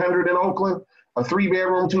 $1,700 in Oakland, a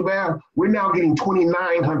 3-bedroom, 2-bath. We're now getting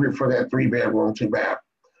 $2,900 for that 3-bedroom, 2-bath.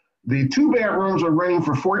 The 2 bedrooms are renting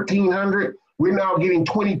for $1,400. We're now getting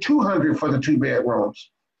 $2,200 for the 2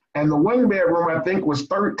 bedrooms. And the 1 bedroom, I think, was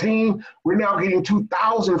 $13,000. We're now getting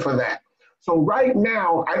 $2,000 for that. So right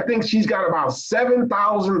now, I think she's got about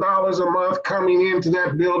 $7,000 a month coming into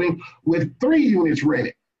that building with 3 units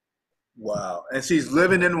rented. Wow. And she's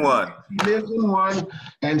living in one. She lives in one,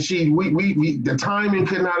 and the timing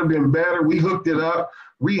could not have been better. We hooked it up,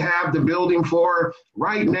 rehabbed the building for her.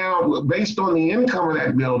 Right now, based on the income of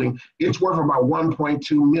that building, it's worth about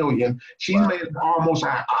 $1.2 million. She's made almost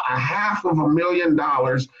a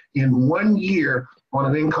 $500,000 in 1 year on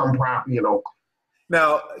an income property in Oakland.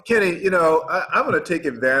 Now, Kenny, I'm going to take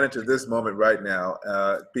advantage of this moment right now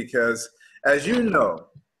because, as you know,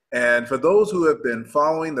 and for those who have been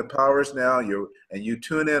following the Powers Now, you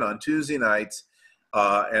tune in on Tuesday nights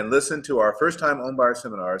and listen to our first-time homebuyer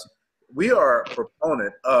seminars, we are a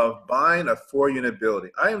proponent of buying a 4-unit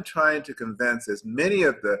building. I am trying to convince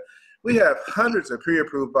we have hundreds of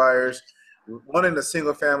pre-approved buyers wanting a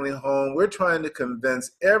single-family home. We're trying to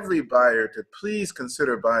convince every buyer to please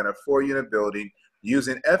consider buying a 4-unit building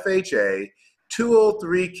using FHA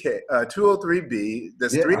 203B,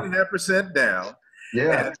 that's 3.5% down.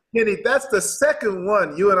 Yeah. And Kenny, that's the second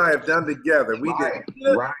one you and I have done together. We did.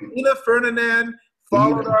 Ina Ferdinand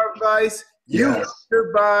followed our advice. You wanted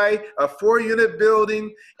to buy a 4-unit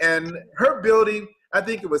building, and her building, I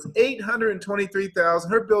think it was $823,000.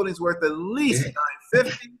 Her building's worth at least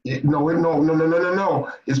 $950,000.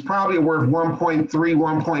 No. It's probably worth 1.3,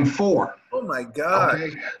 1.4. Oh my God.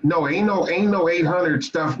 Okay. No, ain't no 800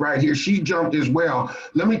 stuff right here. She jumped as well.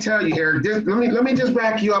 Let me tell you, Eric, let me just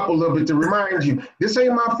back you up a little bit to remind you, this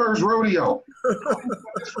ain't my first rodeo.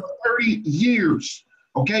 For 30 years.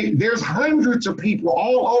 Okay, there's hundreds of people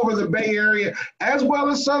all over the Bay Area, as well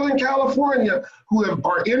as Southern California, who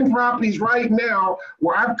are in properties right now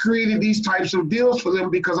where I've created these types of deals for them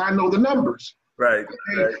because I know the numbers. Right.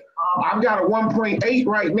 Okay? Right. I've got a 1.8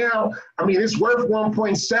 right now. I mean, it's worth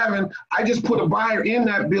 1.7. I just put a buyer in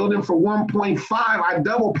that building for 1.5. I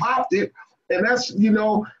double popped it, and that's, and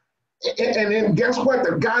then guess what?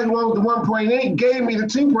 The guy who owned the 1.8 gave me the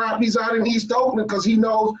 2 properties out in East Oakland because he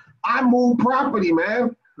knows I move property,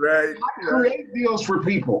 man. Right. I create deals for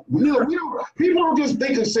people. People don't just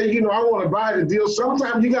think and say, I want to buy the deal.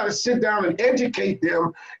 Sometimes you got to sit down and educate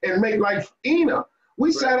them and make like Ina.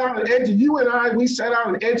 We sat down and we sat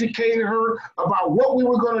down and educated her about what we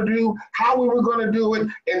were going to do, how we were going to do it.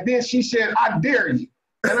 And then she said, I dare you.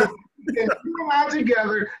 And we and I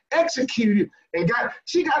together executed and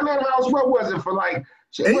she got that house. What was it for like?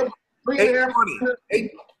 $3.5.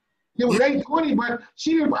 It was $820, but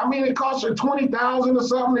it cost her $20,000 or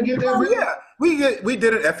something to get that. Oh yeah, we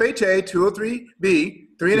did an FHA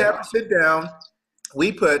 203B, 3.5% down.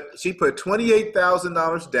 She put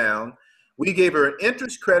 $28,000 down. We gave her an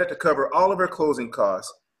interest credit to cover all of her closing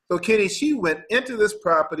costs. So Kenny, she went into this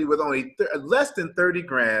property with only less than 30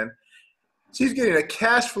 grand. She's getting a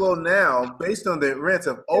cash flow now based on the rents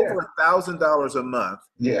of over $1,000 a month.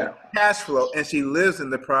 Yeah. Cash flow, and she lives in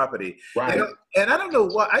the property. Right. And I don't know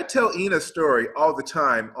why. I tell Ina's story all the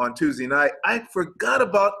time on Tuesday night. I forgot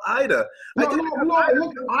about Ida. Look,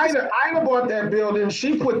 Ida bought that building.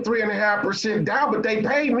 She put 3.5% down, but they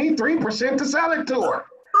paid me 3% to sell it to her.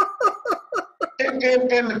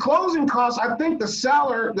 And the closing costs, I think the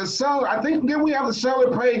seller, I think then we have the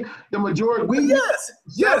seller pay the majority. Yes.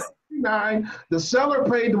 The seller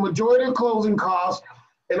paid the majority of closing costs,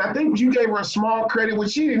 and I think you gave her a small credit,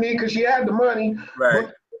 which she didn't need because she had the money. Right.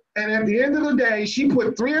 And at the end of the day, she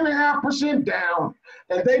put 3.5% down,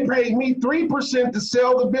 and they paid me 3% to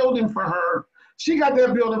sell the building for her. She got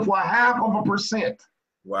that building for 0.5%.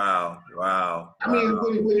 Wow. I mean,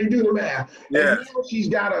 when you do the math. Yeah. And now she's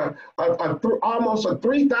got almost a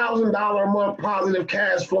 $3,000 a month positive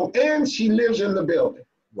cash flow, and she lives in the building.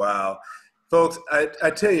 Wow. Folks, I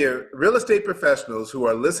tell you, real estate professionals who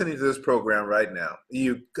are listening to this program right now,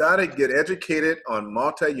 you got to get educated on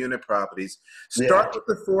multi-unit properties. Start with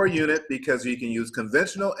the 4-unit because you can use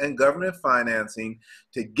conventional and government financing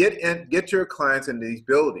to get your clients in these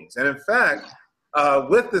buildings. And in fact,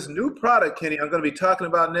 with this new product, Kenny, I'm going to be talking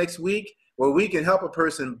about next week, where we can help a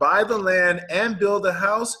person buy the land and build a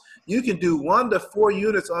house. You can do 1 to 4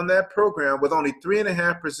 units on that program with only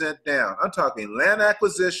 3.5% down. I'm talking land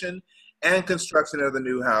acquisition and construction of the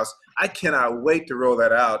new house. I cannot wait to roll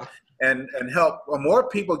that out and help more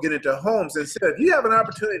people get into homes. Instead, if you have an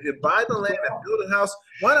opportunity to buy the land and build a house,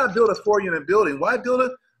 why not build a 4-unit building? Why build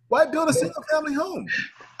a single family home?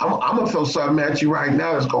 I'm going to throw something at you right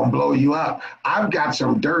now that's going to blow you up. I've got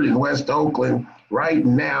some dirt in West Oakland right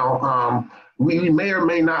now. We may or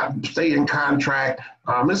may not stay in contract.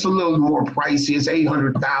 It's a little more pricey. It's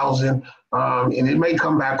 $800,000, and it may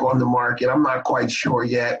come back on the market. I'm not quite sure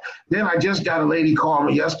yet. Then I just got a lady call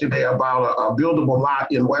me yesterday about a buildable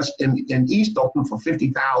lot in East Oakland for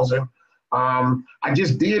 $50,000. I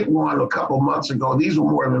just did one a couple months ago. These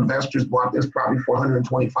were more of investors bought this probably for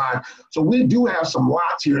 $125,000. So we do have some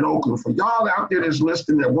lots here in Oakland. For y'all out there that's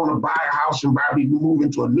listening that want to buy a house and probably move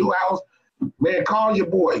into a new house, man, call your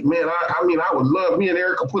boy. Man, I would love, me and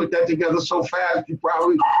Erica put that together so fast, you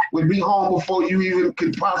probably would be home before you even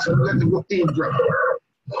could possibly let the game drop.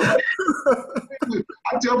 I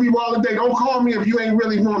tell people all the day, don't call me if you ain't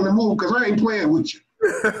really wanting to move, because I ain't playing with you.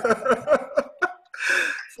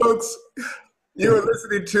 Folks, you are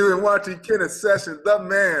listening to and watching Kenneth Sessions, the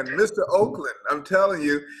man, Mr. Oakland. I'm telling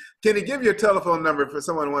you. Can you give your telephone number for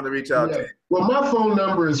someone who wants to reach out to you? Well, my phone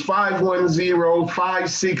number is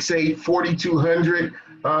 510-568-4200.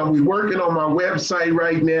 We're working on my website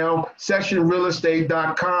right now,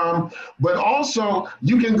 sessionrealestate.com. But also,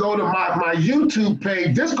 you can go to my YouTube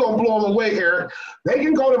page. This is going to blow them away, Eric. They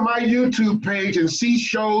can go to my YouTube page and see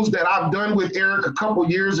shows that I've done with Eric a couple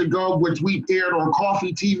years ago, which we aired on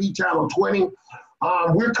Coffee TV Channel 20.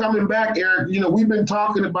 We're coming back, Eric. You know, we've been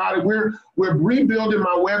talking about it. We're rebuilding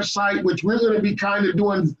my website, which we're going to be kind of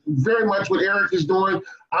doing very much what Eric is doing.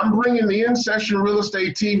 I'm bringing the In Session Real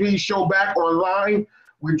Estate TV show back online.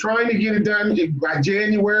 We're trying to get it done by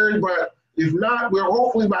January, but if not, we're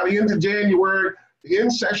hopefully by the end of January, the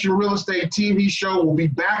In Session Real Estate TV show will be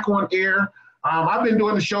back on air. I've been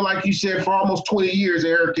doing the show, like you said, for almost 20 years,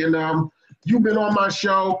 Eric, and you've been on my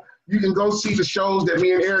show. You can go see the shows that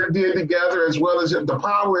me and Eric did together, as well as The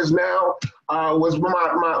Power Is Now was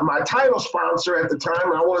my title sponsor at the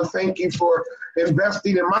time. I want to thank you for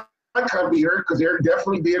investing in my company, Eric, because Eric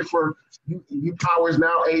definitely did for you Power Is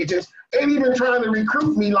Now agents. Ain't even trying to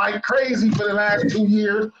recruit me like crazy for the last 2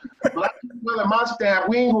 years. Like my staff,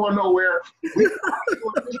 we ain't going nowhere. And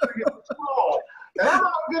I'm not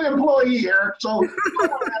a good employee, Eric, so you don't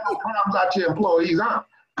have no problems out your employees.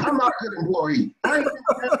 I'm not a good employee. I ain't so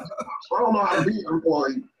I don't know how to be an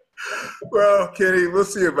employee. Well, Kenny, we'll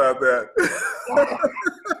see about that.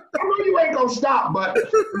 know you ain't gonna stop, but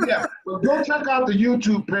yeah, but go check out the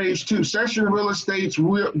YouTube page too. Session Real Estate's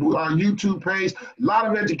YouTube page. A lot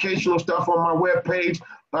of educational stuff on my web page.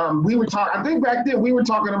 We were talking. I think back then we were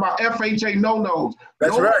talking about FHA no-nos.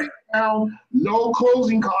 That's right. No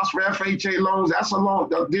closing costs for FHA loans. That's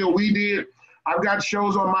a deal we did. I've got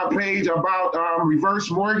shows on my page about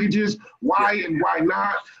reverse mortgages, why and why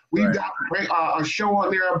not. We've got a show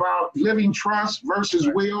on there about living trust versus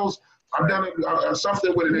wills. I've done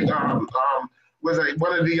something with it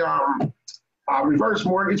one of the reverse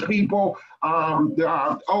mortgage people.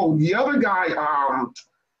 The other guy,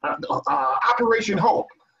 Operation Hope.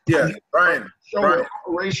 Yes, Brian.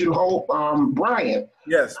 Operation Hope, Brian.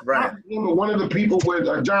 Yes, Brian. One of the people with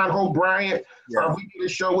John Hope Bryant. Yes. We did a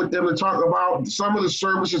show with them to talk about some of the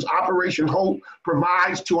services Operation Hope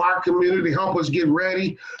provides to our community to help us get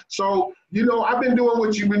ready. So, I've been doing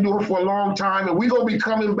what you've been doing for a long time, and we're going to be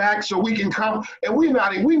coming back so we can come. And we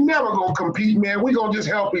never going to compete, man. We're going to just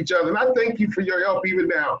help each other. And I thank you for your help even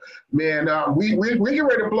now, man. We get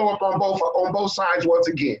ready to blow up on both sides once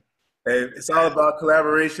again. Hey, it's all about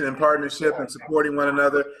collaboration and partnership and supporting one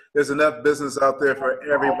another. There's enough business out there for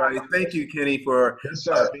everybody. Thank you, Kenny, for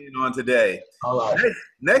being on today. All right.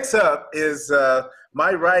 Next up is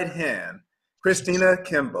my right hand, Christina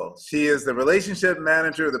Kimble. She is the relationship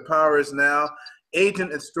manager of The Power Is Now,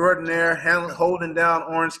 agent extraordinaire, holding down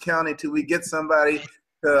Orange County till we get somebody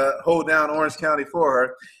to hold down Orange County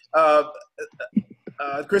for her.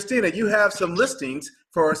 Christina, you have some listings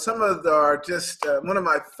for some of our one of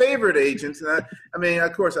my favorite agents. And I mean,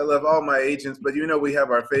 of course, I love all my agents, but we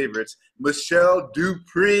have our favorites. Michelle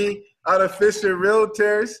Dupree out of Fisher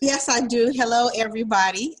Realtors. Yes, I do. Hello,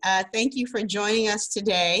 everybody. Thank you for joining us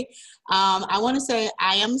today. I want to say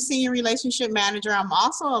I am a senior relationship manager. I'm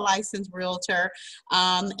also a licensed realtor.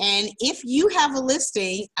 And if you have a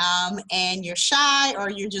listing and you're shy or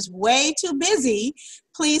you're just way too busy,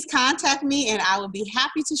 please contact me and I will be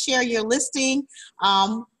happy to share your listing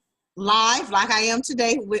live like I am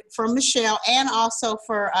today for Michelle and also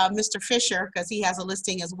for Mr. Fisher because he has a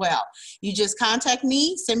listing as well. You just contact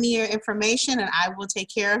me, send me your information, and I will take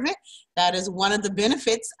care of it. That is one of the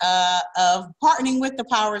benefits of partnering with The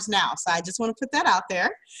Power Is Now. So I just want to put that out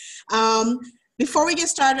there. Before we get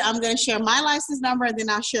started, I'm going to share my license number and then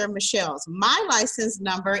I'll share Michelle's. My license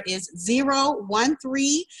number is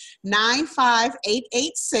 013-95886.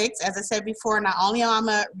 As I said before, not only am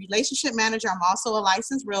I a relationship manager, I'm also a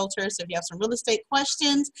licensed realtor. So if you have some real estate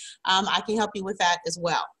questions, I can help you with that as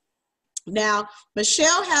well. Now,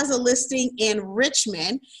 Michelle has a listing in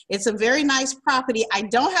Richmond. It's a very nice property. I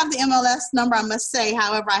don't have the MLS number, I must say.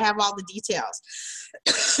 However, I have all the details.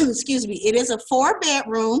 Excuse me. It is a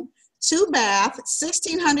 4-bedroom, 2-bath,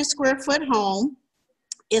 1,600 square foot home.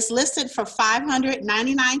 It's listed for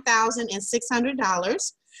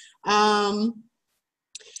 $599,600.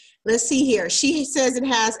 Let's see here. She says it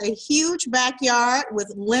has a huge backyard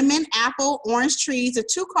with lemon, apple, orange trees, a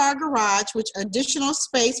 2-car garage with additional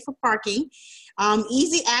space for parking,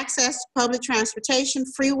 easy access to public transportation,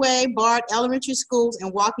 freeway, BART, elementary schools,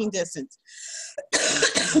 and walking distance.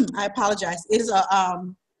 I apologize. It is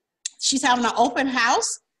she's having an open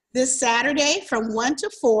house this Saturday from 1 to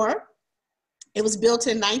 4. It was built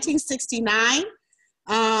in 1969.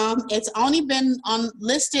 It's only been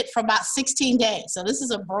listed for about 16 days. So this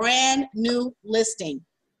is a brand new listing.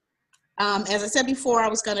 As I said before, I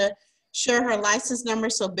was going to share her license number.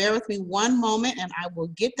 So bear with me one moment and I will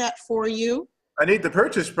get that for you. I need the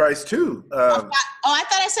purchase price too. I thought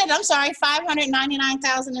I said, I'm sorry,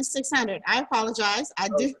 $599,600. I apologize. I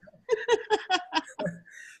did.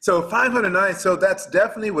 So $509, so that's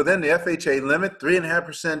definitely within the FHA limit,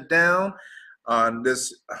 3.5% down on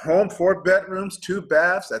this home, 4 bedrooms, 2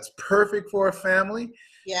 baths. That's perfect for a family.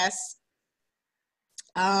 Yes.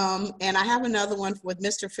 And I have another one with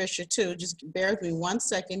Mr. Fisher too. Just bear with me one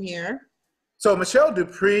second here. So Michelle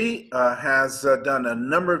Dupree has done a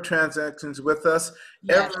number of transactions with us.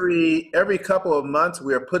 Yes. Every couple of months,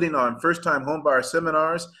 we are putting on first-time homebuyer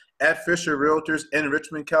seminars at Fisher Realtors in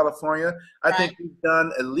Richmond, California. I think we've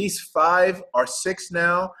done at least 5 or 6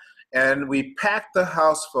 now, and we pack the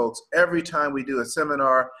house, folks, every time we do a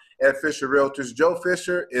seminar at Fisher Realtors. Joe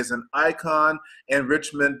Fisher is an icon in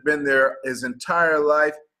Richmond, been there his entire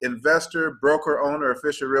life, investor, broker, owner of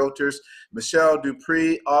Fisher Realtors. Michelle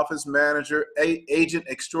Dupree, office manager, agent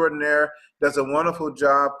extraordinaire, does a wonderful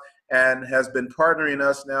job and has been partnering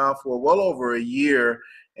us now for well over a year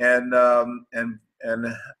and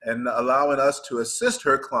allowing us to assist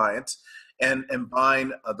her clients and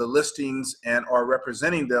buying the listings and are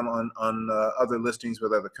representing them on other listings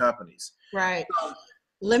with other companies. Right.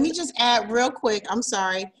 Let me just add real quick. I'm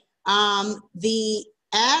sorry. The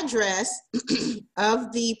address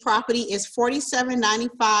of the property is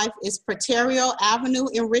 4795 is Potrero Avenue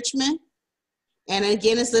in Richmond. And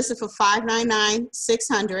again, it's listed for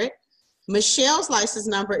 $599,600. Michelle's license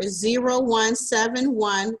number is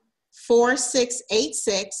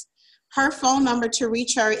 01714686. Her phone number to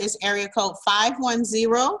reach her is area code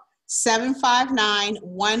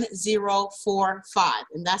 510-759-1045.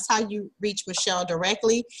 And that's how you reach Michelle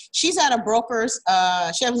directly. She's at a broker's,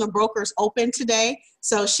 she's having a broker's open today.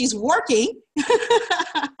 So she's working.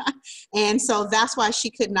 And so that's why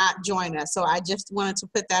she could not join us. So I just wanted to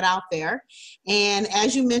put that out there. And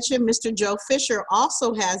as you mentioned, Mr. Joe Fisher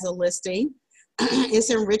also has a listing. It's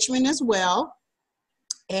in Richmond as well.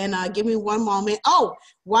 And give me one moment. Oh,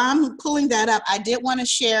 while I'm pulling that up, I did want to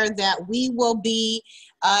share that we will be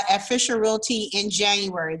at Fisher Realty in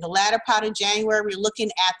January. The latter part of January, we're looking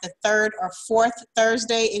at the 3rd or 4th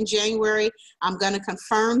Thursday in January. I'm going to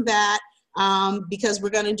confirm that because we're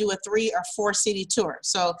going to do a 3 or 4 city tour.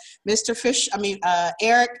 So Mr.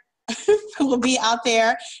 Eric will be out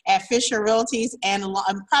there at Fisher Realties and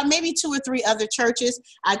probably maybe 2 or 3 other churches.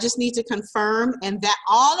 I just need to confirm, and that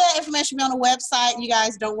all that information will be on the website. You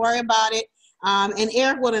guys don't worry about it. And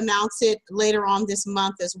Eric will announce it later on this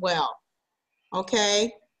month as well.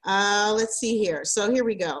 Okay, let's see here. So here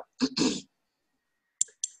we go.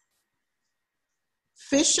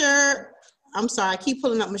 Fisher, I'm sorry, I keep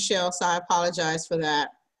pulling up Michelle, so I apologize for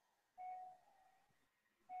that.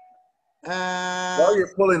 While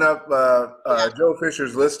you're pulling up Joe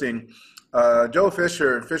Fisher's listing, Joe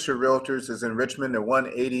Fisher, Fisher Realtors is in Richmond at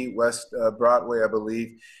 180 West Broadway, I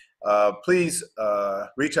believe. Please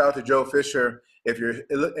reach out to Joe Fisher if you're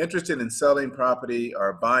interested in selling property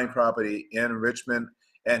or buying property in Richmond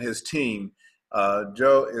and his team.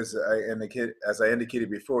 Joe is, as I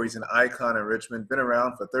indicated before, he's an icon in Richmond, been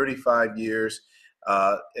around for 35 years.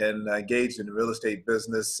 And engaged in the real estate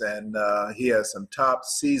business, and he has some top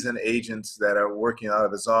seasoned agents that are working out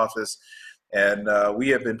of his office, and we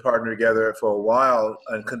have been partnered together for a while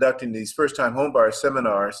and conducting these first-time homebuyer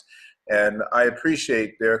seminars, and I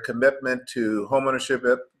appreciate their commitment to homeownership,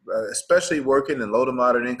 especially working in low to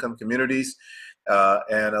moderate income communities,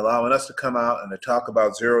 and allowing us to come out and to talk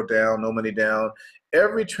about zero down, no money down.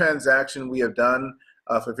 Every transaction we have done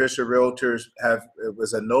for Fisher Realtors it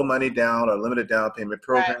was a no money down or limited down payment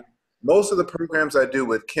program. Right. Most of the programs I do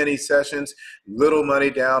with Kenny Sessions, little money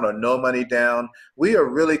down or no money down, we are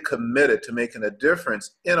really committed to making a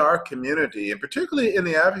difference in our community, and particularly in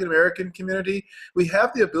the African American community. We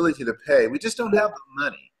have the ability to pay, we just don't have the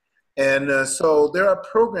money. And so there are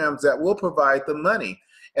programs that will provide the money.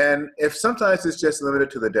 And if sometimes it's just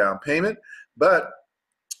limited to the down payment, but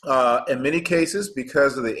in many cases,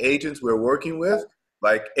 because of the agents we're working with,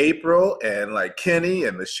 like April and like Kenny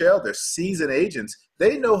and Michelle, they're seasoned agents.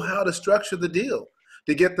 They know how to structure the deal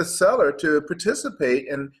to get the seller to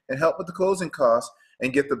participate and help with the closing costs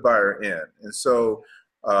and get the buyer in. And so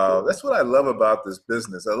that's what I love about this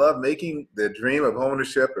business. I love making the dream of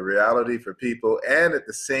homeownership a reality for people, and at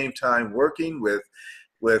the same time working with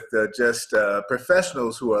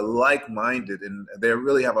professionals who are like-minded, and they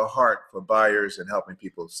really have a heart for buyers and helping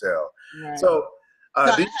people sell. Right. So I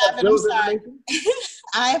have it, I'm sorry.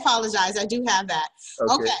 I apologize. I do have that.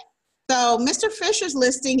 Okay. So Mr. Fisher's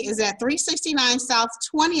listing is at 369 South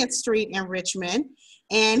 20th Street in Richmond.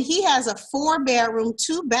 And he has a 4-bedroom,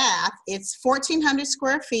 2-bath. It's 1,400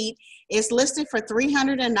 square feet. It's listed for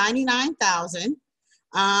 $399,000.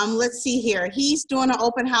 Let's see here. He's doing an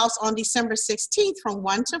open house on December 16th from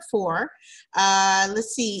 1 to 4.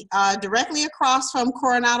 Let's see, directly across from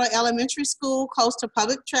Coronado Elementary School, close to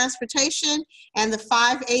public transportation and the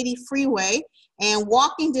 580 freeway, and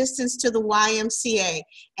walking distance to the YMCA.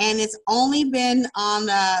 And it's only been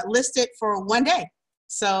listed for 1 day.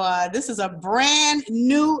 So this is a brand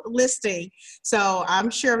new listing. So I'm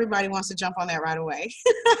sure everybody wants to jump on that right away.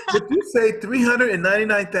 Did you say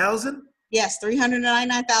 $399,000? Yes,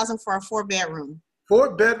 $399,000 for a 4-bedroom.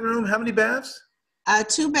 4-bedroom, how many baths?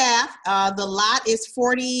 2 bath. The lot is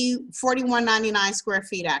 4199 square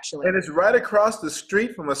feet, actually. And it's right across the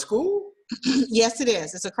street from a school? Yes, it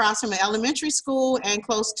is. It's across from an elementary school and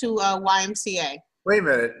close to YMCA. Wait a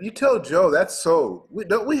minute. You told Joe that's sold.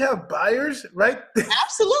 Don't we have buyers, right?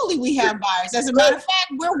 Absolutely, we have buyers. As a matter of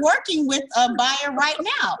fact, we're working with a buyer right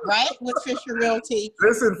now, right, with Fisher Realty.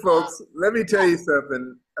 Listen, folks, let me tell you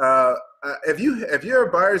something. If you're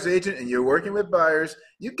a buyer's agent and you're working with buyers,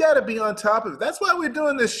 you got to be on top of it. That's why we're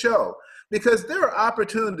doing this show, because there are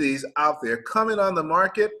opportunities out there coming on the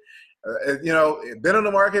market. Been on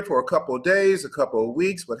the market for a couple of days, a couple of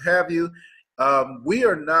weeks, what have you. We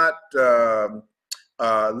are not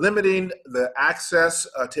limiting the access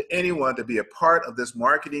to anyone to be a part of this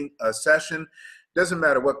marketing session. Doesn't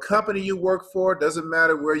matter what company you work for, doesn't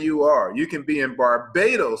matter where you are. You can be in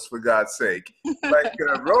Barbados, for God's sake, like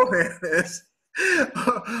Rohan is,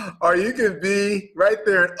 or you can be right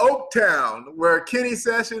there in Oaktown, where Kenny's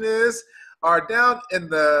session is, or down in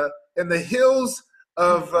the hills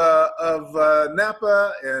of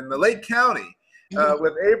Napa and the Lake County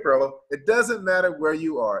with April. It doesn't matter where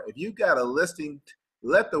you are. If you got a listing,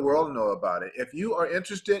 let the world know about it. If you are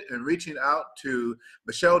interested in reaching out to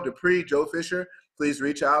Michelle Dupree, Joe Fisher, please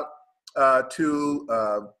reach out to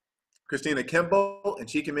Christina Kimble, and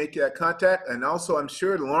she can make that contact. And also, I'm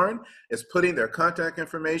sure Lauren is putting their contact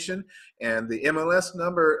information and the MLS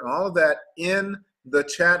number and all of that in the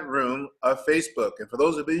chat room of Facebook. And for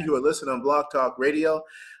those of you who are listening on Blog Talk Radio,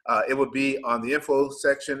 it will be on the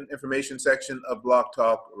information section of Blog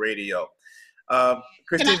Talk Radio.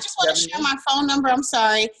 Can I just want to share my phone number? I'm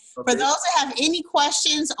sorry. Okay. For those that have any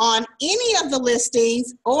questions on any of the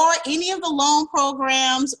listings or any of the loan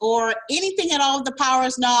programs or anything at all of the Power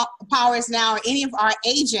is Now, or any of our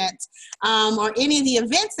agents or any of the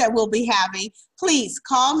events that we'll be having, please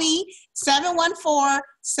call me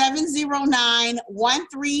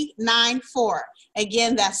 714-709-1394.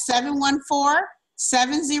 Again, that's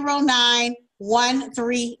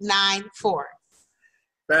 714-709-1394.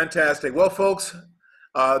 Fantastic. Well, folks,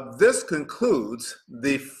 this concludes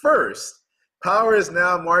the first Power is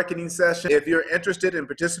Now marketing session. If you're interested in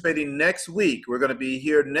participating next week, we're going to be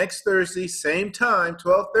here next Thursday, same time,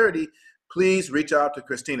 12:30. Please reach out to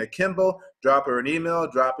Christina Kimble, drop her an email,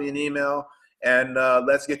 drop me an email, and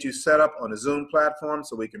let's get you set up on a Zoom platform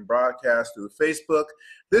so we can broadcast through Facebook.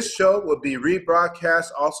 This show will be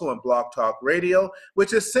rebroadcast also on Blog Talk Radio,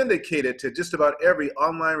 which is syndicated to just about every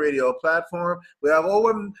online radio platform. We have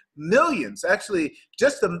over millions, actually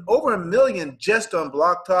just over 1 million just on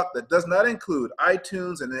Blog Talk. That does not include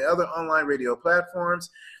iTunes and the other online radio platforms.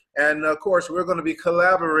 And of course, we're going to be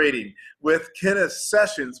collaborating with Kenneth's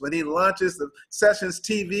Sessions when he launches the Sessions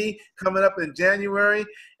TV coming up in January,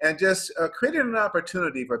 and just creating an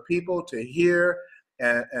opportunity for people to hear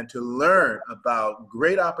and to learn about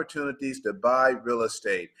great opportunities to buy real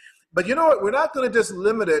estate. But you know what? We're not going to just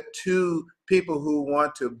limit it to people who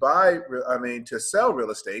want to to sell real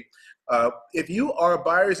estate. If you are a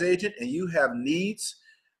buyer's agent and you have needs,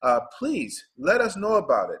 please let us know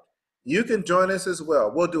about it. You can join us as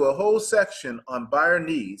well. We'll do a whole section on buyer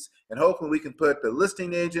needs, and hopefully we can put the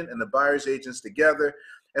listing agent and the buyer's agents together,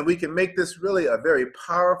 and we can make this really a very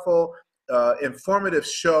powerful, informative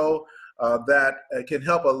show that can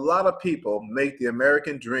help a lot of people make the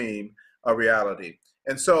American dream a reality.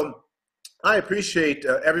 And so I appreciate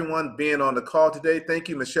everyone being on the call today. Thank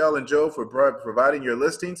you, Michelle and Joe, for providing your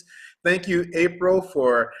listings. Thank you, April,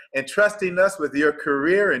 for entrusting us with your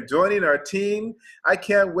career and joining our team. I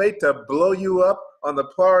can't wait to blow you up on the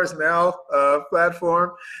Power is Now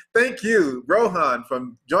platform. Thank you, Rohan, for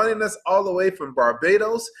joining us all the way from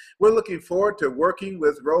Barbados. We're looking forward to working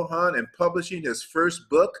with Rohan and publishing his first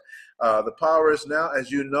book. The Power is Now, as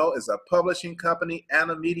you know, is a publishing company and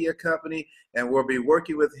a media company, and we'll be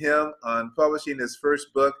working with him on publishing his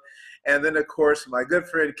first book. And then, of course, my good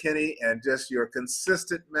friend Kenny, and just your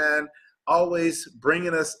consistent man, always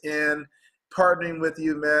bringing us in, partnering with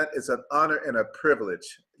you, man. It's an honor and a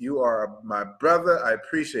privilege. You are my brother. I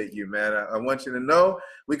appreciate you, man. I want you to know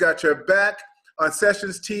we got your back on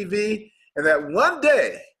Sessions TV, and that one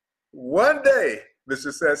day,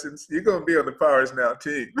 Mr. Sessions, you're going to be on the Power is Now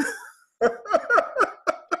team.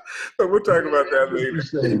 But we'll talk about that later.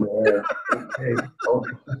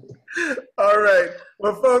 All right.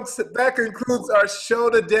 Well, folks, that concludes our show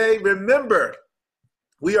today. Remember,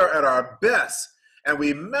 we are at our best, and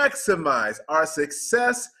we maximize our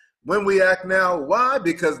success when we act now. Why?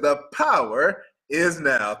 Because the power is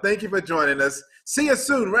now. Thank you for joining us. See you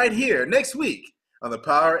soon right here next week on The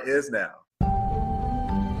Power is Now.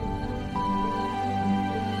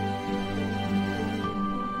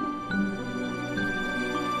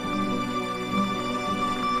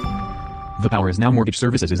 The Power is Now Mortgage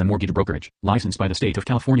Services is a mortgage brokerage, licensed by the State of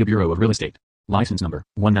California Bureau of Real Estate. License number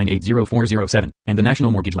 1980407, and the National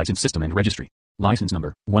Mortgage License System and Registry. License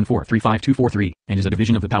number 1435243, and is a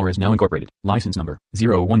division of The Power is Now Incorporated. License number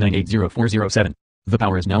 019800407. The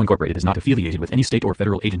Power is Now Incorporated is not affiliated with any state or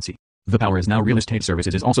federal agency. The Power is Now Real Estate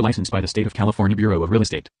Services is also licensed by the State of California Bureau of Real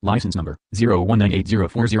Estate. License number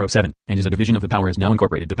 019800407, and is a division of The Power is Now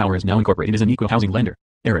Incorporated. The Power is Now Incorporated is an equal housing lender.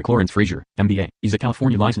 Eric Lawrence Frazier, MBA, is a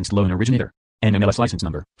California licensed loan originator. NMLS license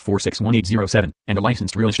number 461807, and a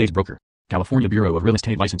licensed real estate broker. California Bureau of Real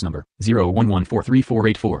Estate license number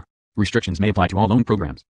 011434484. Restrictions may apply to all loan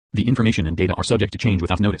programs. The information and data are subject to change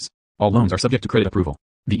without notice. All loans are subject to credit approval.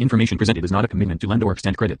 The information presented is not a commitment to lend or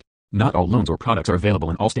extend credit. Not all loans or products are available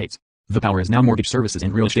in all states. The Power is Now Mortgage Services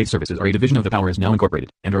and Real Estate Services are a division of the Power is Now Incorporated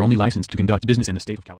and are only licensed to conduct business in the state of California.